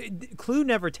like Clue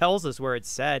never tells us where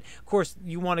it's set. Of course,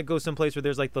 you want to go someplace where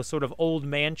there's the sort of old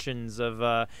mansions of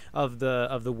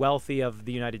the wealthy of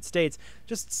the United States.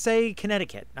 Just say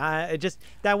Connecticut.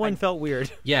 That one felt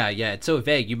weird. Yeah, it's so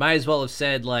vague. You might as well have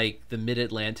said the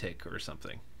Mid-Atlantic or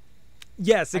something.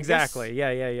 Yes, exactly.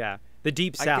 Yeah. The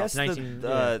Deep South. I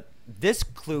guess this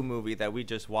Clue movie that we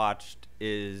just watched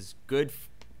is good.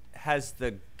 Has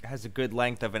a good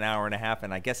length of an hour and a half,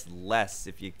 and I guess less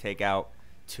if you take out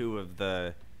 2 of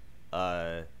the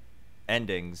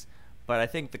endings. But I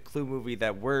think the Clue movie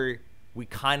that we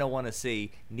kind of want to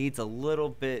see needs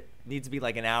to be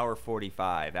like an hour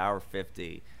 45, hour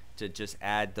 50 to just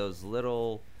add those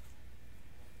little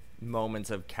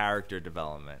moments of character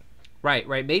development. Right.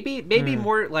 Maybe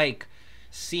more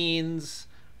scenes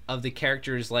of the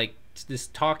characters this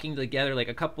talking together,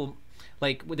 a couple,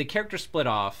 when the characters split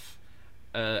off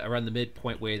around the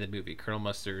midpoint way of the movie. Colonel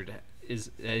Mustard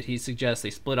he suggests they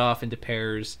split off into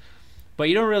pairs, but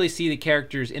you don't really see the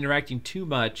characters interacting too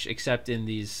much except in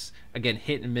these, again,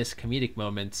 hit and miss comedic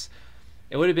moments.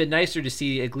 It would have been nicer to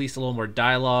see at least a little more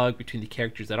dialogue between the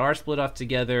characters that are split off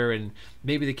together, and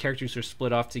maybe the characters who are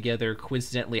split off together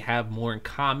coincidentally have more in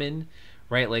common,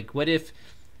 right? What if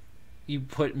you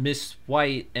put Miss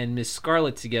White and Miss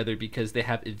Scarlet together because they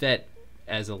have Yvette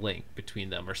as a link between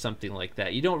them or something like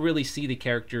that? You don't really see the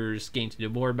characters getting to know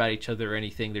more about each other or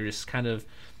anything. They're just kind of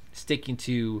sticking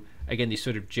to, again, these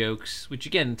sort of jokes, which,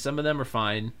 again, some of them are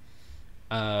fine,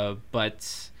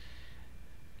 but...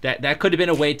 That could have been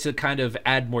a way to kind of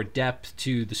add more depth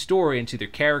to the story and to their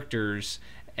characters,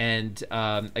 and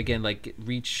again,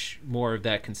 reach more of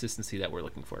that consistency that we're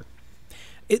looking for.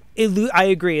 I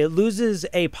agree. It loses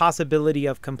a possibility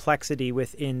of complexity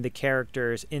within the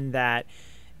characters in that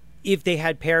if they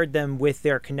had paired them with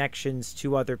their connections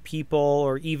to other people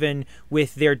or even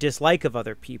with their dislike of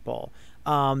other people,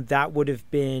 that would have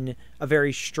been a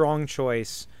very strong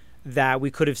choice, that we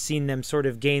could have seen them sort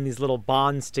of gain these little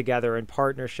bonds together and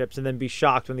partnerships and then be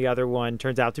shocked when the other one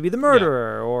turns out to be the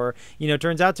murderer or,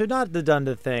 turns out to not have done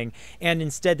the thing. And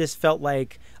instead this felt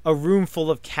like a room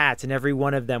full of cats and every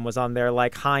one of them was on their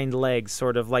hind legs,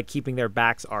 sort of keeping their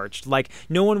backs arched.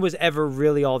 No one was ever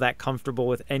really all that comfortable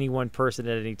with any one person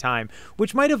at any time,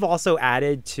 which might have also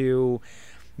added to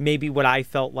maybe what I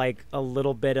felt like a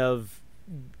little bit of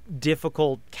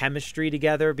difficult chemistry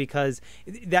together, because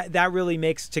that really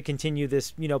makes, to continue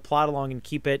this, plot along and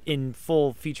keep it in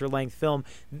full feature length film,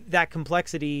 that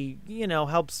complexity,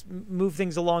 helps move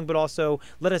things along, but also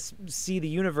let us see the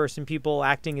universe and people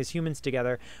acting as humans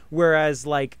together. Whereas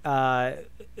like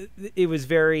it was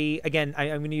very, again,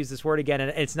 I'm going to use this word again,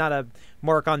 and it's not a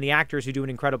mark on the actors who do an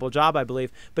incredible job, I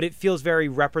believe, but it feels very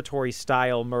repertory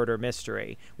style murder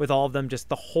mystery, with all of them just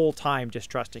the whole time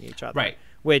distrusting each other. Right.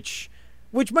 Which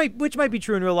might be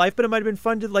true in real life, but it might have been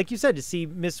fun to, like you said, to see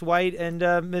Miss White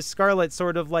and Miss Scarlet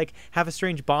sort of like have a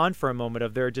strange bond for a moment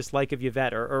of their dislike of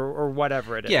Yvette or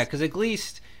whatever it is. Yeah, because at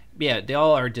least, they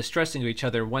all are distrusting of each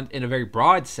other in a very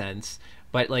broad sense,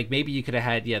 but like maybe you could have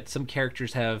had, some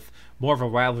characters have more of a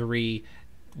rivalry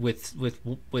with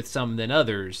some than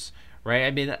others, right?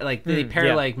 I mean, like they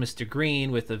pair like Mr.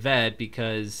 Green with Yvette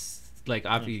because, like,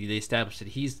 obviously they established that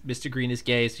Mr. Green is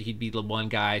gay, so he'd be the one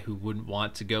guy who wouldn't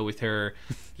want to go with her.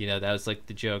 That was like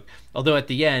the joke. Although at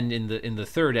the end, in the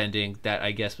third ending, that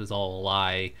I guess was all a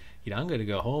lie. I'm going to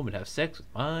go home and have sex with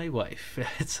my wife.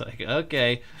 It's like,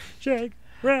 okay. Shake,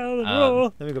 rattle, and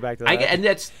roll. Let me go back to that. And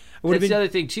that's the other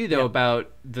thing too, though,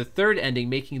 about the third ending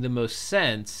making the most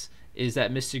sense is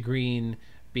that Mr. Green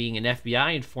being an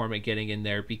FBI informant getting in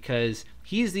there, because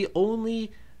he's the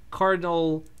only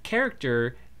Cardinal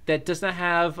character that does not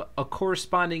have a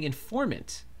corresponding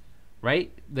informant,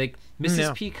 right? Like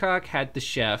Mrs. Peacock had the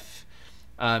chef,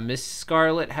 Miss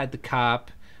Scarlet had the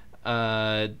cop,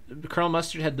 Colonel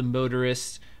Mustard had the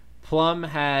motorist, Plum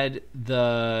had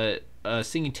the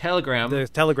singing telegram. The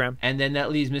telegram. And then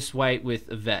that leaves Miss White with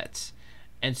Yvette.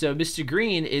 And so Mr.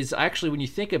 Green is actually, when you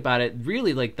think about it,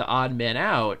 really like the odd man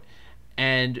out.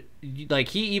 And like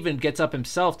he even gets up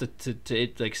himself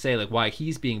to like say like why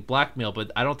he's being blackmailed,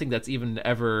 but I don't think that's even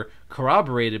ever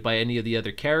corroborated by any of the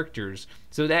other characters.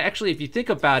 So that actually, if you think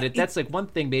about it, that's like one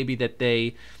thing maybe that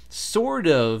they sort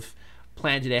of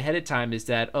planted ahead of time, is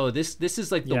that this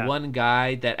is like the one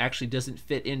guy that actually doesn't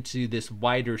fit into this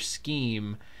wider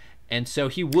scheme, and so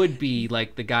he would be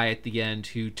like the guy at the end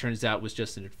who turns out was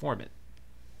just an informant.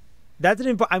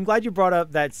 I'm glad you brought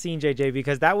up that scene, JJ,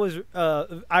 because that was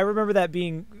I remember that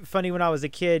being funny when I was a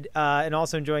kid, and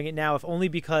also enjoying it now, if only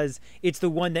because it's the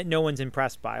one that no one's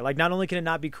impressed by. Like, not only can it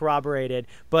not be corroborated,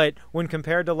 but when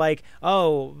compared to like,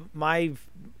 my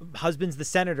husband's the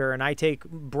senator and I take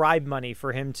bribe money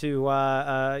for him to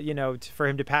for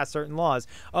him to pass certain laws.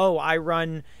 I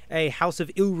run a house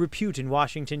of ill repute in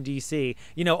Washington D.C.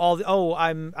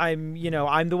 I'm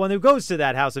the one who goes to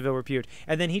that house of ill repute,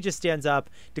 and then he just stands up,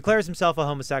 declares himself a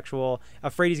homosexual,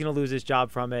 afraid he's going to lose his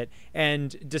job from it,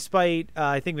 and despite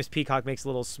I think Miss Peacock makes a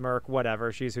little smirk,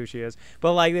 whatever, she's who she is,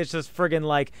 but like it's just friggin'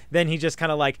 like, then he just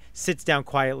kind of like sits down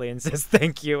quietly and says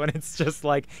thank you, and it's just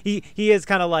like he is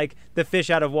kind of like the fish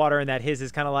out of water, and that his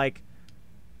is kind of like,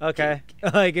 okay,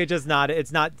 like it's not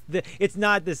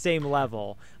the same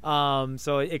level.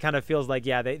 So it kind of feels like,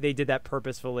 they did that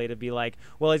purposefully to be like,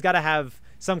 well, he's got to have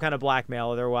some kind of blackmail,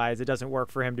 otherwise it doesn't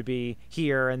work for him to be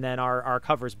here, and then our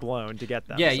cover's blown to get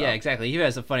them. Yeah, exactly. He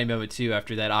has a funny moment too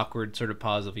after that awkward sort of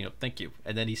pause of thank you,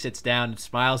 and then he sits down and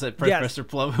smiles at Professor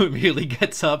Plum, who immediately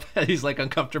gets up and he's like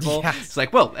uncomfortable. It's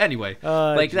like, well, anyway,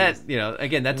 like geez. That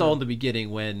again, that's all in the beginning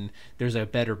when there's a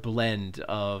better blend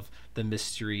of the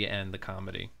mystery and the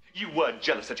comedy. You weren't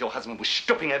jealous that your husband was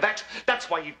stripping Yvette. That's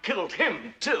why you killed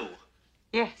him, too.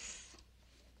 Yes.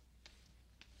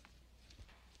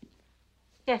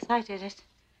 Yes, I did it.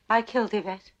 I killed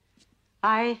Yvette.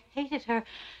 I hated her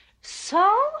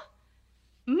so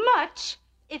much.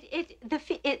 Flames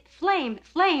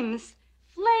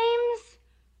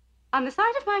on the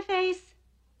side of my face,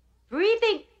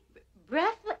 heaving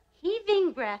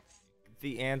breaths.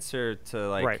 The answer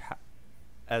to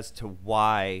as to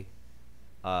why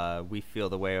we feel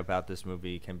the way about this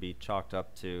movie can be chalked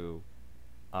up to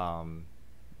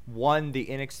one, the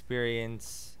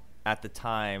inexperience at the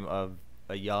time of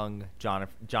a young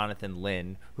Jonathan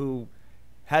Lynn, who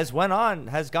has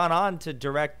gone on to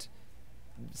direct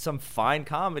some fine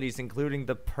comedies, including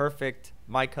the perfect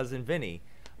My Cousin Vinny.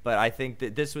 But I think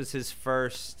that this was his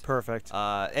first perfect.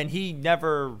 And he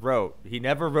never wrote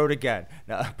again.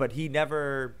 No, but he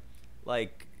never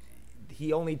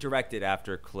he only directed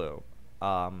after Clue.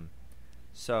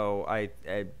 So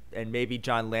and maybe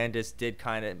John Landis did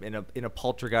kind of in a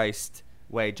Poltergeist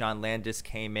way. John Landis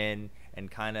came in and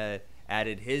kind of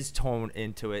added his tone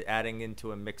into it, adding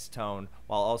into a mixed tone,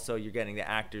 while also you're getting the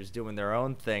actors doing their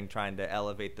own thing, trying to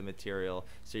elevate the material.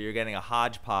 So you're getting a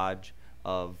hodgepodge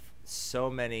of so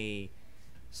many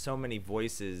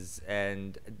voices.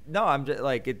 And no, I'm just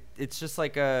like it's just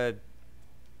like an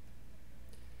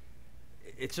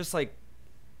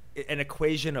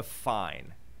equation of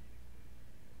fine.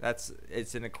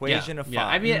 It's an equation of fun. Yeah,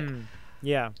 I mean,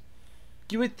 Yeah.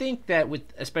 you would think that with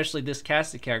especially this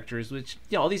cast of characters, which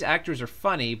all these actors are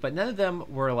funny, but none of them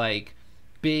were like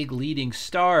big leading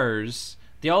stars.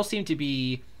 They all seem to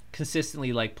be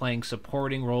consistently like playing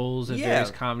supporting roles in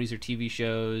various comedies or TV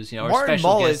shows, or Martin special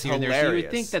Mull guests is here and there. So you would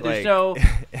hilarious. think that there's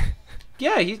Like-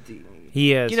 yeah,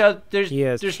 He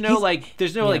is. There's no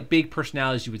like big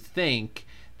personalities you would think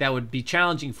that would be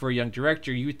challenging for a young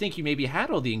director. You would think you maybe had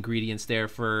all the ingredients there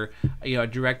for a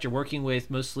director working with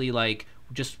mostly like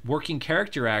just working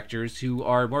character actors who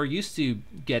are more used to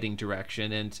getting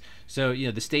direction, and so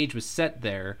the stage was set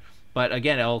there. But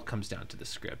again, it all comes down to the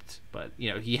script. But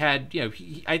he had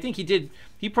I think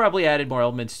he probably added more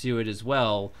elements to it as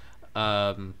well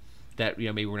that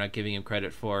maybe we're not giving him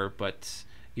credit for. But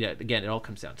again, it all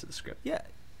comes down to the script.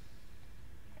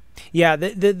 Yeah,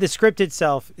 the script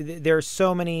itself, there are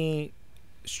so many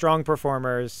strong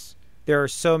performers. There are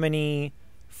so many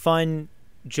fun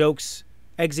jokes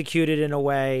executed in a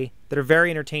way that are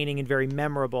very entertaining and very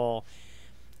memorable.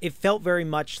 It felt very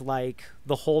much like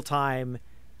the whole time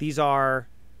these are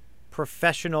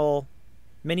professional,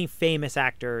 many famous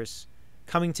actors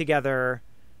coming together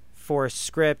for a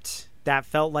script that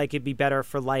felt like it'd be better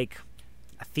for like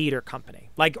a theater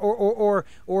company, like or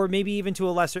maybe even to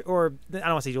a lesser, or I don't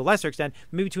want to say to a lesser extent,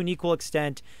 maybe to an equal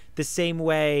extent, the same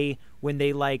way when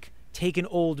they like take an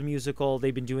old musical,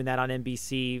 they've been doing that on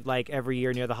NBC like every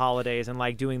year near the holidays and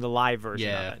like doing the live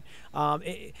version of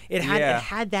it. It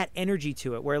had that energy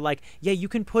to it where like, you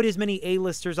can put as many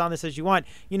A-listers on this as you want.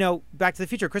 Back to the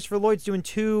Future, Christopher Lloyd's doing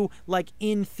 2 like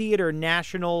in theater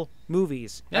national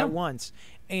movies at once.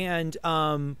 And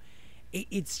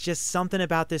it's just something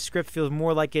about this script feels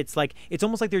more like it's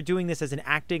almost like they're doing this as an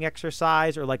acting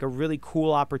exercise or like a really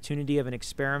cool opportunity of an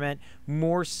experiment,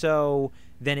 more so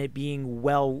than it being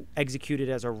well executed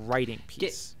as a writing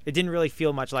piece. It didn't really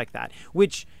feel much like that,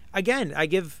 which again,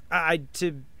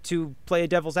 to play a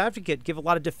devil's advocate, give a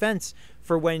lot of defense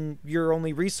for when your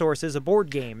only resource is a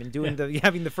board game and doing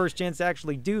having the first chance to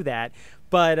actually do that.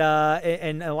 But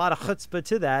and a lot of chutzpah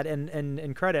to that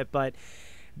and credit, but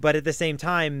at the same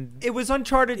time, it was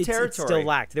uncharted territory. It still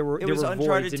lacked. There were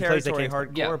uncharted voids territory, in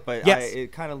hardcore. But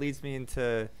it kind of leads me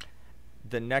into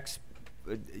the next.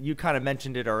 You kind of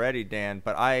mentioned it already, Dan.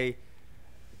 But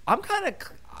I'm kind of,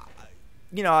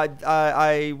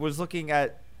 I was looking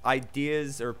at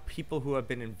ideas or people who have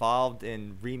been involved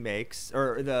in remakes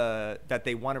or that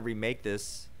they want to remake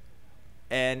this,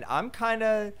 and I'm kind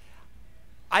of,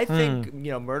 I think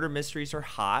murder mysteries are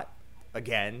hot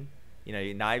again.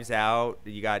 Knives Out.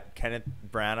 You got Kenneth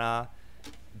Branagh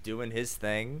doing his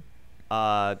thing.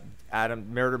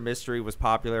 Murder Mystery was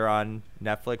popular on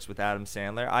Netflix with Adam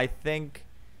Sandler. I think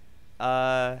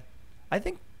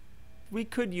we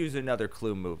could use another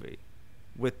Clue movie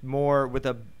with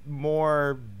a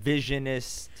more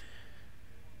visionist,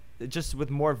 just with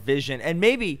more vision, and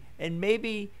maybe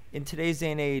in today's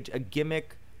day and age, a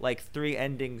gimmick like 3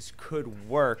 endings could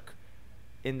work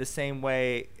in the same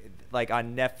way. Like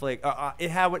on Netflix,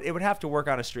 it would have to work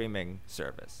on a streaming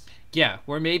service. Yeah,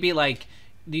 where maybe like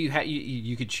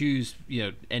you could choose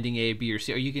ending A, B, or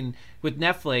C, or you can with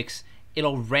Netflix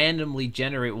it'll randomly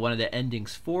generate one of the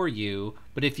endings for you.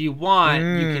 But if you want,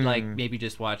 you can like maybe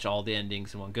just watch all the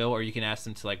endings in one go, or you can ask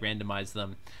them to like randomize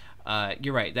them.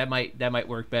 You're right. That might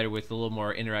work better with a little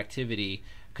more interactivity.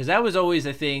 Because that was always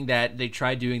a thing that they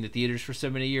tried doing in the theaters for so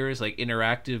many years, like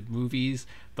interactive movies,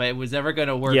 but it was never going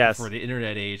to work for the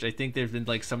internet age. I think there's been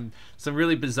like some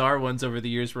really bizarre ones over the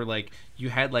years where like you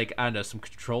had like, I don't know, some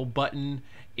control button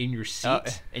in your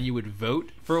seat and you would vote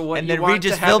for what and you then want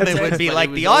Regis to happen. Philbin would be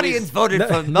like, the audience voted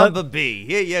for number B.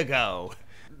 Here you go.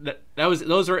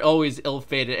 Those were always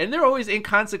ill-fated, and they're always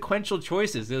inconsequential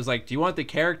choices. It was like, do you want the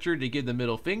character to give the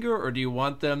middle finger, or do you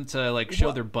want them to like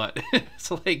show their butt?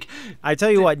 So like, I tell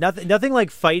you what, nothing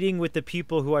like fighting with the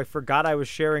people who I forgot I was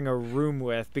sharing a room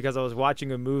with because I was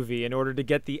watching a movie in order to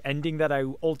get the ending that I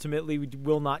ultimately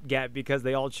will not get because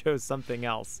they all chose something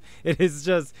else. It is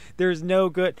just, there's no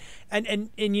good,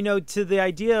 and to the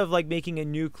idea of like making a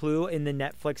new Clue in the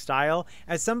Netflix style,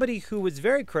 as somebody who was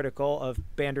very critical of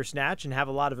Bandersnatch and have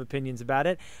a lot of opinions about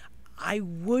it, I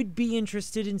would be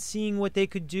interested in seeing what they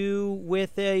could do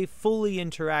with a fully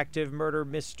interactive murder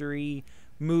mystery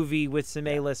movie with some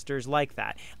A-listers like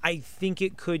that. I think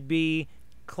it could be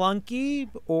clunky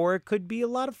or it could be a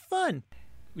lot of fun.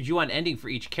 Would you want an ending for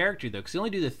each character though? Because they only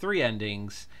do the 3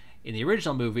 endings in the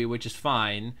original movie, which is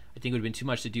fine. I think it would have been too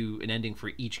much to do an ending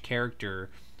for each character.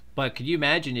 But could you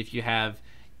imagine if you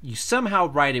somehow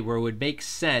write it where it would make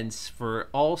sense for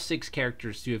all 6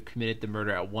 characters to have committed the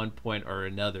murder at one point or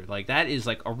another? Like, that is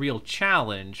like a real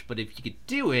challenge, but if you could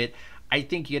do it, I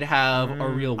think you'd have a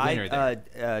real winner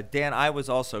there. Dan, I was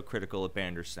also critical of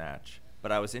Bandersnatch,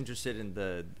 but I was interested in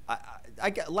the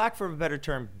lack for a better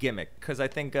term, gimmick, because I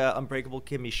think Unbreakable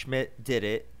Kimmy Schmidt did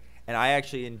it, and I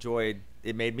actually enjoyed.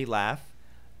 It made me laugh,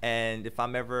 and if I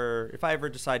ever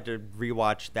decide to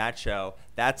rewatch that show,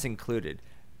 that's included.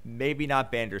 Maybe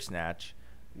not Bandersnatch.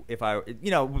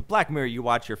 With Black Mirror, you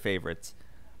watch your favorites.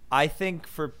 I think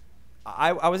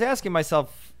I was asking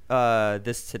myself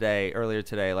this earlier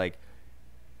today, like,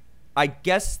 I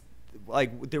guess,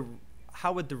 like,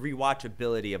 how would the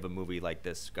rewatchability of a movie like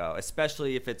this go,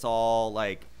 especially if it's all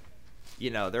like,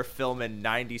 they're filming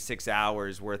 96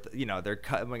 hours worth, they're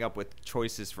coming up with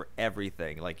choices for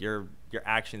everything, like your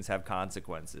actions have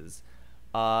consequences.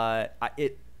 They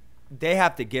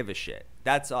have to give a shit.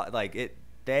 That's like it.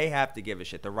 They have to give a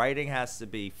shit. The writing has to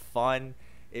be fun.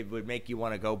 It would make you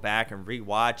want to go back and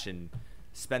rewatch and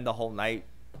spend the whole night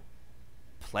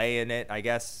playing it, I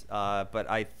guess. But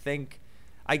I think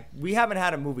we haven't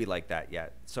had a movie like that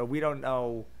yet, so we don't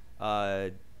know.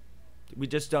 We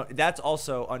just don't. That's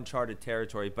also uncharted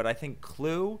territory. But I think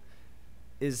Clue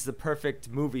is the perfect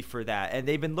movie for that. And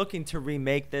they've been looking to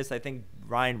remake this. I think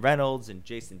Ryan Reynolds and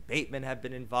Jason Bateman have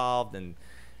been involved, and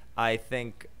I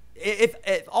think if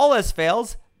all else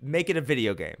fails, make it a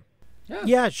video game.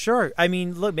 Yeah, sure. I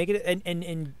mean, look, make it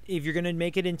and if you're gonna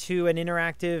make it into an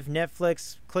interactive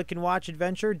Netflix click and watch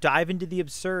adventure, dive into the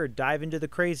absurd, dive into the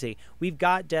crazy. We've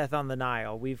got Death on the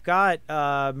Nile. We've got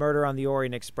Murder on the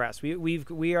Orient Express.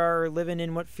 We are living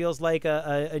in what feels like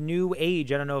a new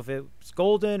age. I don't know if it's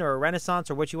golden or a renaissance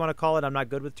or what you want to call it. I'm not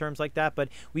good with terms like that, but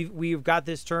we've got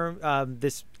this term,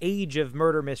 this age of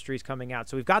murder mysteries coming out.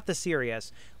 So we've got the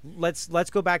serious. Let's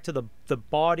go back to the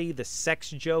bawdy, the sex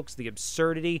jokes, the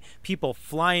absurdity, people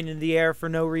flying in the air for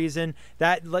no reason.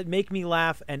 That make me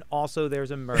laugh, and also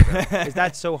there's a murder. Is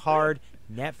that so hard?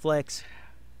 Netflix.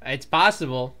 It's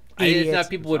possible. Idiots. Enough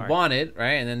people would want it,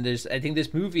 right? And then I think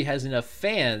this movie has enough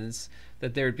fans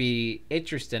that there'd be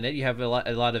interest in it. You have a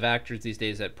lot of actors these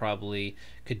days that probably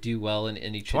could do well in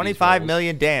each. 25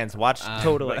 million Dans watch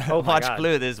totally. Watch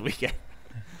Clue this weekend.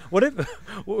 What if?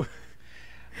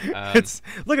 It's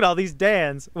look at all these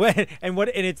Dans, and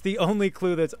it's the only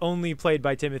Clue that's only played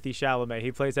by Timothée Chalamet.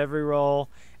 He plays every role,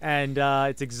 and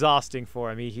it's exhausting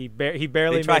for him. He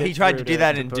barely. He tried to do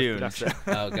that in Dune. So.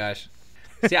 Oh gosh.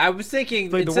 See, I was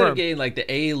thinking instead of getting like the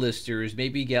A-listers,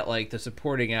 maybe get like the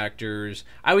supporting actors.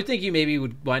 I would think you maybe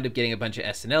would wind up getting a bunch of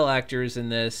SNL actors in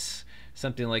this.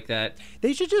 Something like that.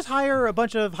 They should just hire a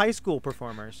bunch of high school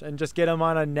performers and just get them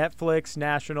on a Netflix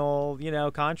national,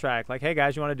 contract. Like, hey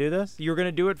guys, you want to do this? You're going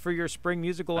to do it for your spring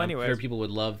musical anyway. I'm sure people would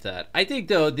love that. I think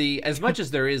though, as much as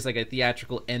there is like a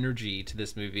theatrical energy to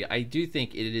this movie, I do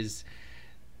think it is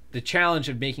the challenge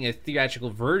of making a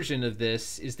theatrical version of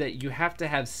this is that you have to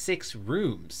have 6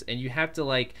 rooms and you have to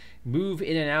like move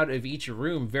in and out of each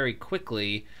room very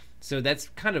quickly. So that's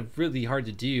kind of really hard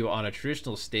to do on a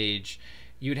traditional stage.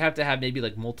 You'd have to have maybe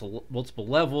like multiple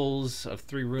levels of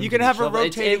 3 rooms. You could have a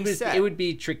rotating set. It would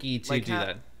be tricky to do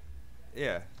that.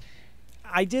 Yeah,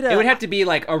 It would have to be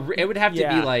like It would have to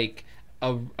be like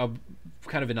a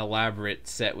kind of an elaborate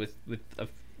set with a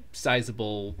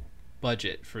sizable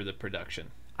budget for the production.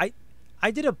 I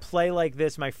did a play like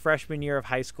this my freshman year of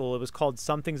high school. It was called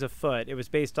Something's Afoot. It was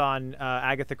based on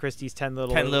Agatha Christie's 10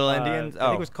 Little Indians. I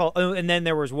think it was called. Oh, and then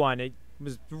there was one. It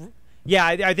was. Yeah,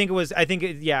 I think it was.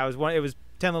 It was one. It was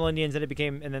 10 Little Indians,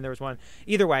 and then there was one.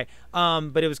 Either way,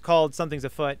 but it was called Something's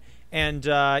Afoot, and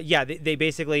they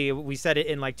basically, we set it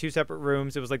in like 2 separate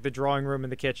rooms. It was like the drawing room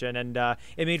and the kitchen, and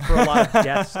it made for a lot of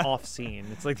deaths off scene.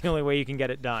 It's like the only way you can get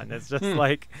it done. It's just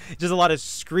just a lot of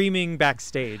screaming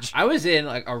backstage. I was in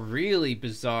like a really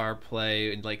bizarre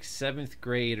play in like 7th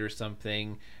grade or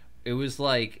something. It was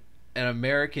like an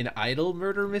American Idol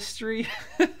murder mystery.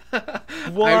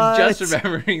 What? I'm just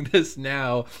remembering this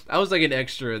now. I was like an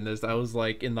extra in this. I was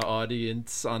like in the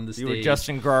audience on the stage. You were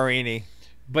Justin Guarini.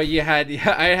 But I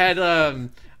had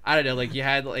I don't know, like you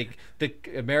had like the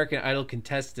American Idol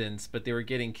contestants, but they were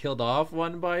getting killed off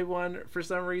one by one for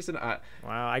some reason. Wow,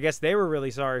 I guess they were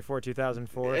really sorry for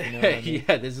 2004. You know what I mean?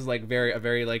 Yeah, this is like a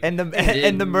very like and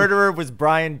the murderer was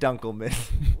Brian Dunkelman.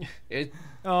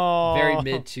 Very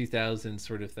mid 2000s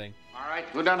sort of thing. All right,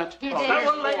 who done it? You did it.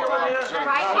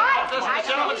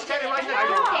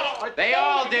 They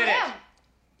all did it.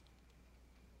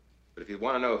 But if you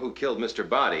want to know who killed Mr.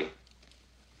 Body,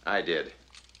 I did.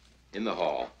 In the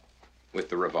hall, with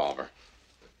the revolver.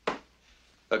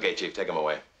 Okay, Chief, take him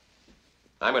away.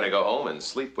 I'm going to go home and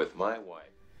sleep with my wife.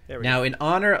 There we Now, go. in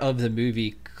honor of the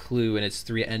movie Clue and its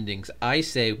 3 endings, I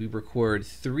say we record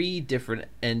 3 different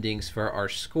endings for our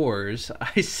scores.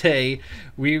 I say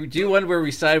we do one where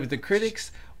we side with the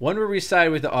critics, one where we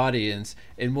side with the audience,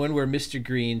 and one where Mr.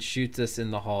 Green shoots us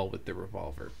in the hall with the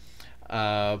revolver.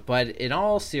 But in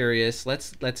all serious,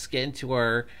 let's get into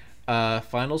our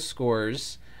final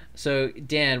scores. So,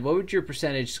 Dan, what would your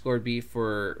percentage score be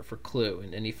for Clue,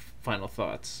 and any final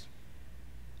thoughts?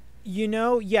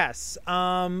 Yes.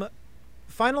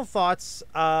 Final thoughts.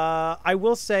 I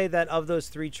will say that of those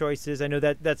 3 choices, I know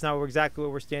that that's not exactly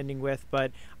what we're standing with,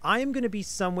 but I am going to be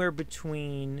somewhere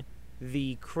between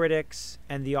the critics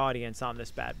and the audience on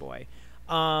this bad boy.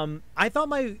 I thought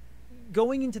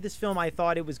going into this film, I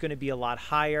thought it was going to be a lot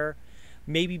higher.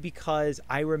 Maybe because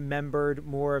I remembered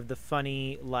more of the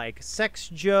funny, like, sex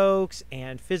jokes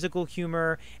and physical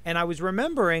humor, and I was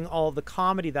remembering all the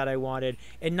comedy that I wanted,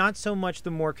 and not so much the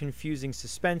more confusing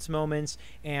suspense moments,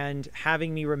 and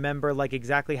having me remember, like,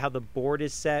 exactly how the board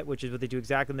is set, which is what they do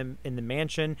exactly in the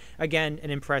mansion. Again, an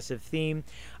impressive theme.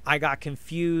 I got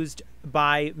confused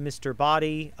by Mr.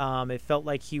 Body. It felt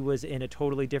like he was in a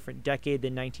totally different decade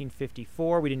than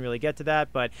 1954. We didn't really get to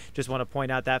that, but just want to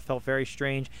point out that felt very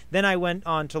strange. Then I went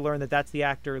on to learn that that's the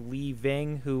actor Lee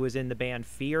Ving, who was in the band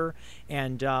Fear,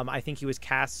 and I think he was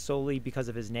cast solely because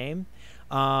of his name.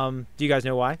 Do you guys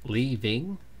know why? Lee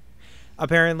Ving?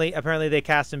 Apparently they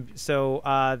cast him so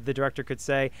the director could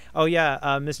say, "Oh yeah,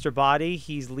 Mr. Body,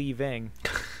 he's Lee Ving."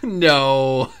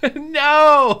 No.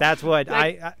 That's what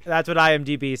that's what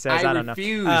IMDb says. I don't know.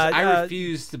 I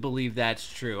refuse to believe that's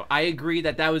true. I agree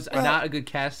that was not a good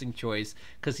casting choice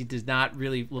because he does not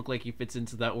really look like he fits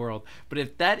into that world. But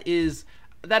if that is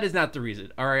not the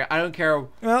reason. All right, I don't care.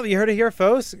 Well, you heard it here,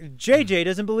 folks. JJ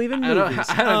doesn't believe in movies.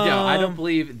 I don't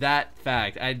believe that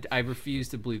fact. I refuse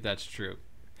to believe that's true.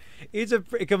 It's a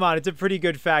pretty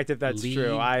good fact if that's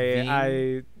true.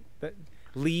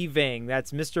 Leaving.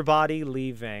 That's Mr. Body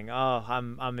leaving. Oh,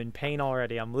 I'm in pain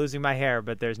already. I'm losing my hair,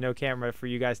 but there's no camera for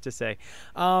you guys to say.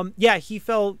 Yeah, he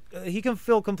can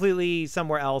feel completely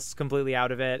somewhere else, completely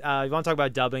out of it. You want to talk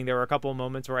about dubbing? There were a couple of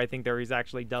moments where I think there was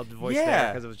actually dubbed voice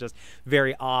there because it was just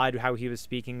very odd how he was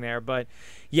speaking there. But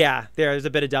yeah, there's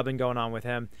a bit of dubbing going on with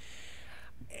him.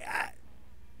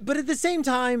 But at the same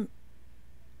time,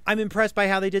 I'm impressed by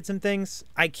how they did some things.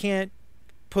 I can't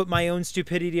put my own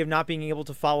stupidity of not being able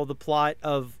to follow the plot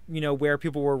of, where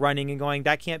people were running and going.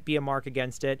 That can't be a mark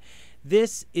against it.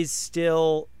 This is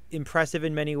still impressive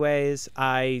in many ways.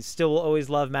 I still will always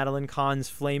love Madeline Kahn's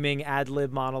flaming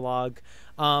ad-lib monologue.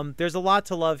 There's a lot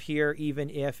to love here, even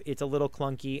if it's a little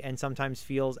clunky and sometimes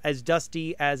feels as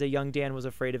dusty as a young Dan was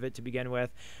afraid of it to begin with.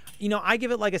 I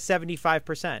give it like a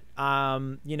 75%.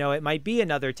 It might be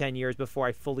another 10 years before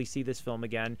I fully see this film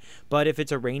again, but if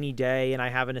it's a rainy day and I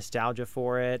have a nostalgia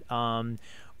for it,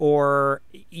 or,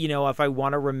 if I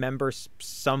want to remember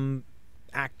some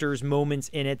actors' moments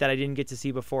in it that I didn't get to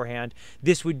see beforehand,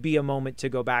 this would be a moment to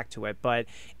go back to it. But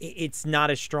it's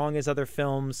not as strong as other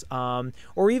films,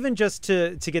 or even just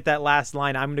to get that last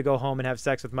line, "I'm going to go home and have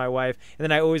sex with my wife," and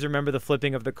then I always remember the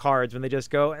flipping of the cards when they just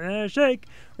go shake,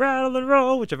 rattle, and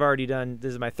roll, which I've already done.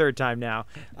 This is my 3rd time now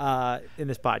in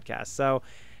this podcast. So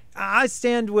I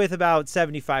stand with about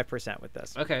 75% with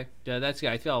this. Okay, yeah, that's good.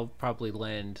 I feel I'll probably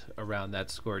land around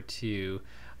that score too.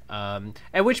 And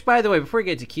which, by the way, before we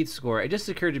get to Keith's score, it just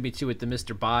occurred to me too with the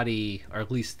Mr. Body, or at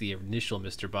least the initial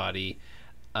Mr. Body,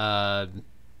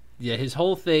 his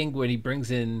whole thing when he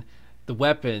brings in the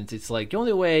weapons, it's like the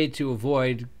only way to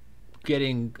avoid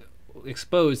getting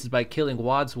exposed is by killing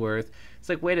Wadsworth. It's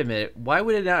like, wait a minute, why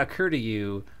would it not occur to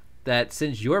you that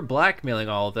since you're blackmailing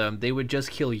all of them, they would just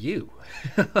kill you?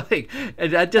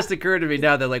 And that just occurred to me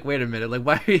now that, like, wait a minute, like,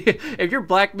 why if you're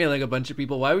blackmailing a bunch of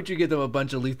people, why would you give them a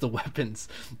bunch of lethal weapons?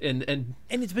 And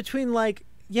it's between like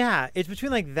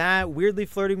that, weirdly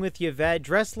flirting with Yvette,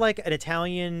 dressed like an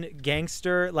Italian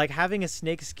gangster, like having a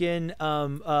snakeskin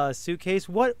suitcase.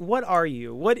 What are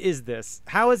you? What is this?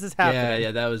 How is this happening?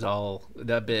 Yeah, that was all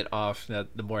that bit off. The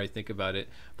more I think about it,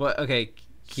 but okay.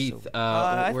 Keith,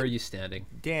 where are you standing?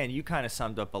 Dan, you kind of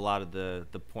summed up a lot of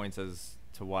the points as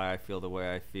to why I feel the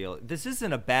way I feel. This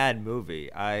isn't a bad movie.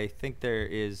 I think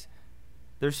there's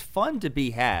fun to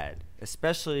be had,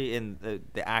 especially in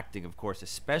the acting, of course.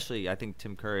 Especially, I think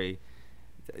Tim Curry,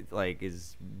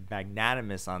 is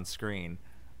magnanimous on screen.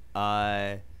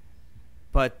 But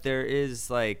there is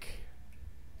I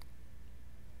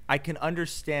can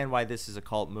understand why this is a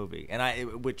cult movie,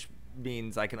 which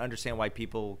means I can understand why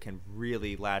people can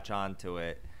really latch on to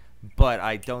it, but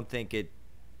I don't think it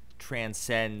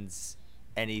transcends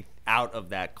any out of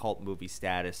that cult movie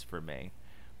status for me.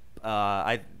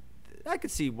 I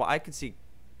could see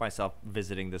myself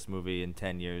visiting this movie in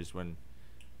 10 years when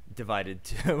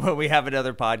when we have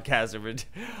another podcast of it.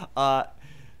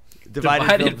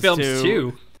 Divided Films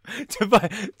 2.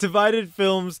 Divided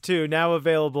Films 2, now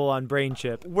available on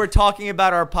BrainChip. We're talking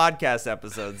about our podcast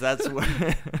episodes. That's what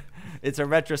it's a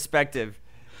retrospective.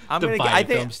 Divided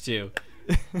Films 2.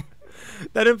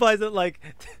 That implies that like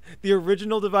the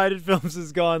original Divided Films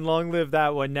is gone. Long live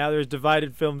that one. Now there's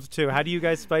Divided Films 2. How do you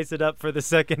guys spice it up for the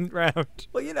second round?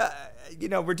 Well,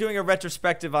 we're doing a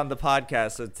retrospective on the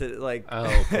podcast, so to like,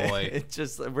 oh boy,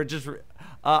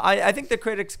 I think the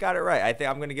critics got it right. I think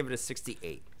I'm going to give it a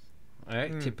 68. All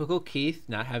right, typical Keith,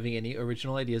 not having any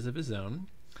original ideas of his own.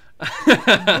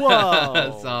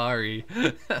 Whoa! Sorry.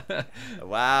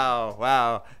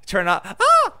 Wow! Turn on.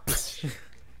 Ah!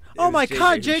 Oh my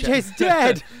God, JJ's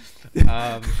dead.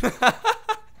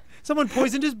 Someone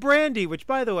poisoned his brandy, which,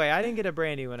 by the way, I didn't get a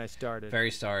brandy when I started.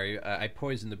 Very sorry. I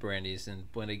poisoned the brandies and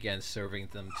went against serving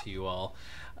them to you all.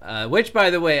 Which, by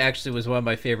the way, actually was one of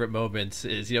my favorite moments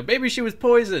is, maybe she was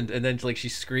poisoned. And then, like, she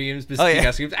screams, Miss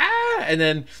Peacock screams, ah! And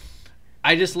then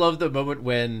I just love the moment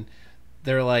when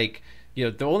they're like,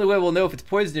 the only way we'll know if it's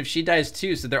poison if she dies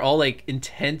too. So they're all like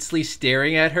intensely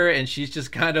staring at her, and she's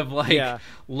just kind of like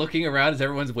looking around as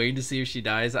everyone's waiting to see if she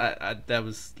dies. That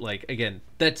was like, again,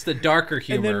 that's the darker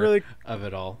humor of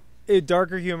it all.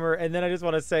 Darker humor. And then I just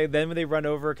want to say, then when they run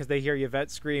over because they hear Yvette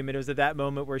scream, and it was at that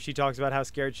moment where she talks about how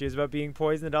scared she is about being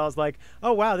poisoned, I was like,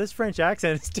 oh wow, this French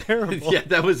accent is terrible. Yeah,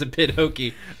 that was a bit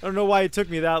hokey. I don't know why it took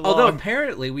me that long. Although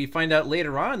apparently we find out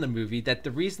later on in the movie that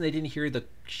the reason they didn't hear the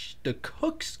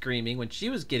cook screaming when she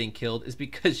was getting killed is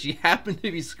because she happened to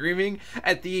be screaming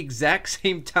at the exact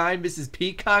same time Mrs.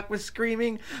 Peacock was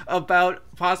screaming about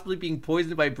possibly being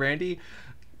poisoned by brandy.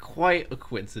 Quite a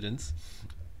coincidence.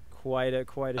 Quite a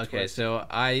okay, twist. So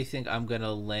I think I'm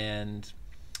gonna land.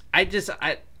 I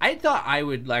thought I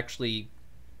would actually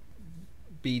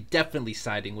be definitely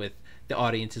siding with the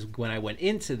audiences when I went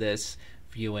into this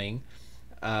viewing,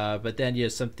 but then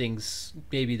some things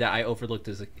maybe that I overlooked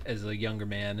as a younger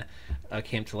man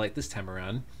came to light this time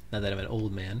around. Now that I'm an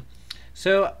old man,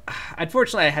 so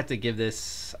unfortunately I had to give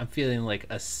this. I'm feeling like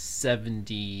a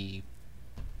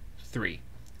 73.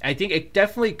 I think it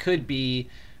definitely could be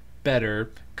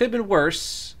better. Could have been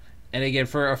worse. And again,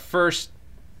 for a first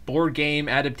board game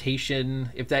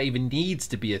adaptation, if that even needs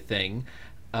to be a thing,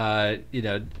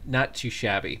 not too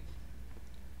shabby.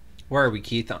 Where are we,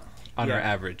 Keith, on our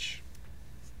average?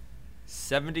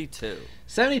 72.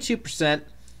 72%.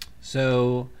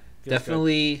 So Feels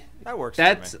definitely good. That works.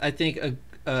 That's, for me. I think,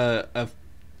 a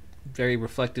very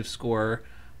reflective score.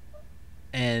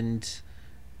 And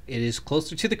it is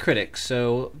closer to the critics.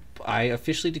 So I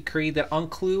officially decree that on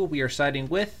Clue we are siding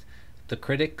with the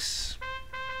critics.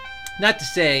 Not to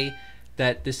say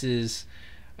that this is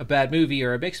a bad movie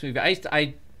or a mixed movie.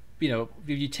 I if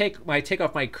you take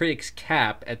off my critic's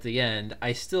cap at the end,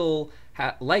 I still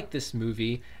like this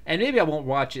movie, and maybe I won't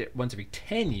watch it once every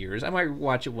 10 years. I might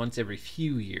watch it once every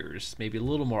few years, maybe a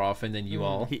little more often than you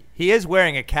all. He is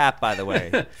wearing a cap, by the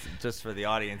way, just for the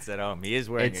audience at home. He is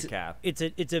wearing a cap.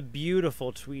 It's a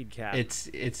beautiful tweed cap. It's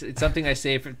something I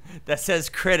say for that says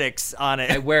critics on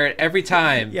it. I wear it every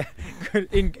time. Yeah,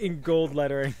 in gold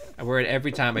lettering. I wear it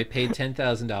every time. I paid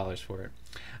 $10,000 for it.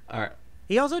 All right.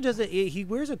 He also does it. He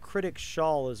wears a critic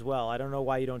shawl as well. I don't know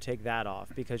why you don't take that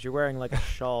off, because you're wearing like a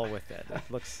shawl with it. It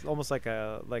looks almost like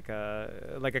some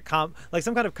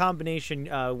kind of combination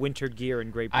winter gear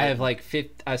in Great Britain. I have like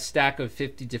a stack of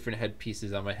 50 different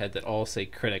headpieces on my head that all say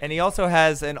critic. And he also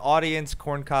has an audience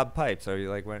corncob pipe. So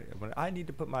you're like, when I need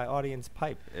to put my audience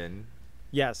pipe in.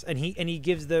 Yes, and he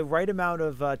gives the right amount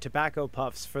of tobacco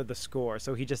puffs for the score.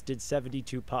 So he just did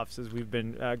 72 puffs as we've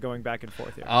been going back and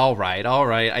forth here. All right.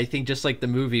 I think just like the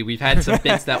movie, we've had some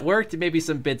bits that worked and maybe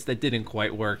some bits that didn't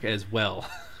quite work as well.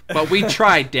 But we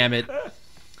tried, damn it.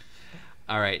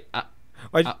 All right.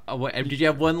 Did you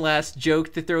have one last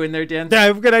joke to throw in there, Dan?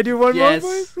 Yeah, can I do one more,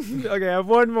 Yes. please? Okay, I have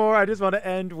one more. I just want to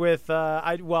end with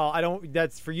I don't.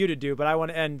 That's for you to do, but I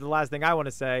want to end. The last thing I want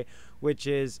to say, which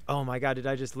is, oh my God, did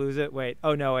I just lose it? Wait.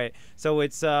 Oh no, wait. So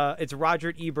it's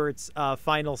Roger Ebert's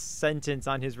final sentence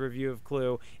on his review of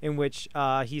Clue, in which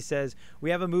he says, "We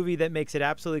have a movie that makes it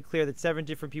absolutely clear that 7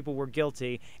 different people were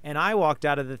guilty, and I walked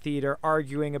out of the theater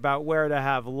arguing about where to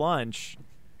have lunch."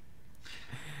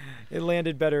 It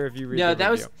landed better if you read the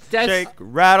review. That's Shake,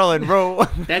 rattle, and roll.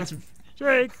 That's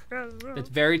Shake. It's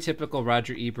very typical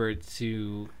Roger Ebert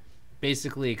to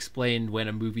basically explain when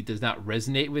a movie does not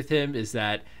resonate with him is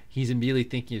that he's immediately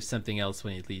thinking of something else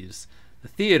when he leaves the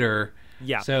theater.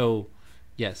 Yeah. So,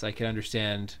 yes, I can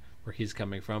understand where he's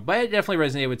coming from. But it definitely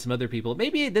resonated with some other people.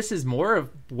 Maybe this is more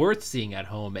of worth seeing at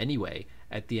home anyway.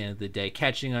 at the end of the day.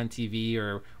 Catching on TV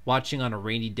or watching on a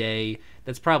rainy day,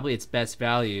 that's probably its best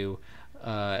value,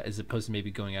 as opposed to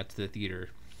maybe going out to the theater.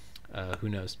 Who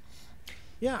knows?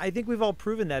 Yeah, I think we've all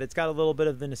proven that it's got a little bit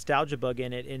of the nostalgia bug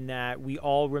in it, in that we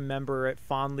all remember it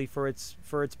fondly for its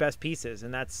best pieces,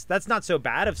 and that's not so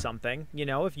bad of something,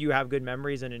 if you have good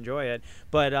memories and enjoy it.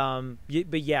 But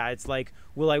yeah, it's like,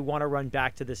 will I want to run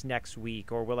back to this next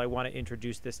week, or will I want to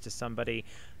introduce this to somebody?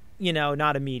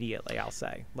 Not immediately, I'll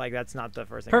say. Like, that's not the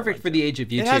first thing. Perfect for the age of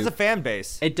YouTube. It has a fan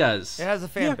base. It does. It has a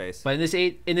fan base. But in this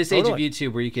age of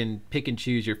YouTube, where you can pick and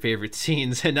choose your favorite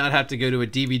scenes and not have to go to a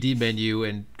DVD menu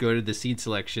and go to the scene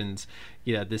selections,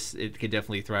 it can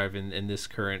definitely thrive in this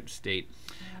current state.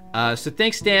 So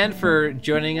thanks, Dan, for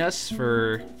joining us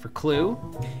for Clue.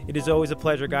 It is always a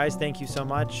pleasure, guys. Thank you so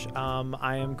much.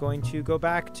 I am going to go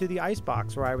back to the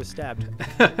icebox where I was stabbed.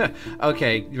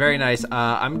 Okay, very nice.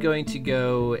 I'm going to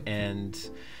go and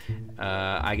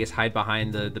I guess hide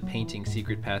behind the painting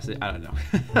secret passage. I don't know.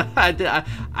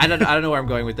 I don't know where I'm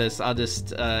going with this. I'll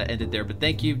just end it there. But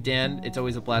thank you, Dan. It's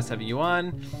always a blast having you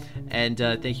on. And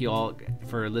thank you all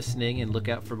for listening, and look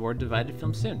out for more Divided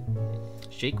Films soon.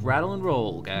 Shake, rattle, and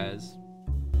roll, guys.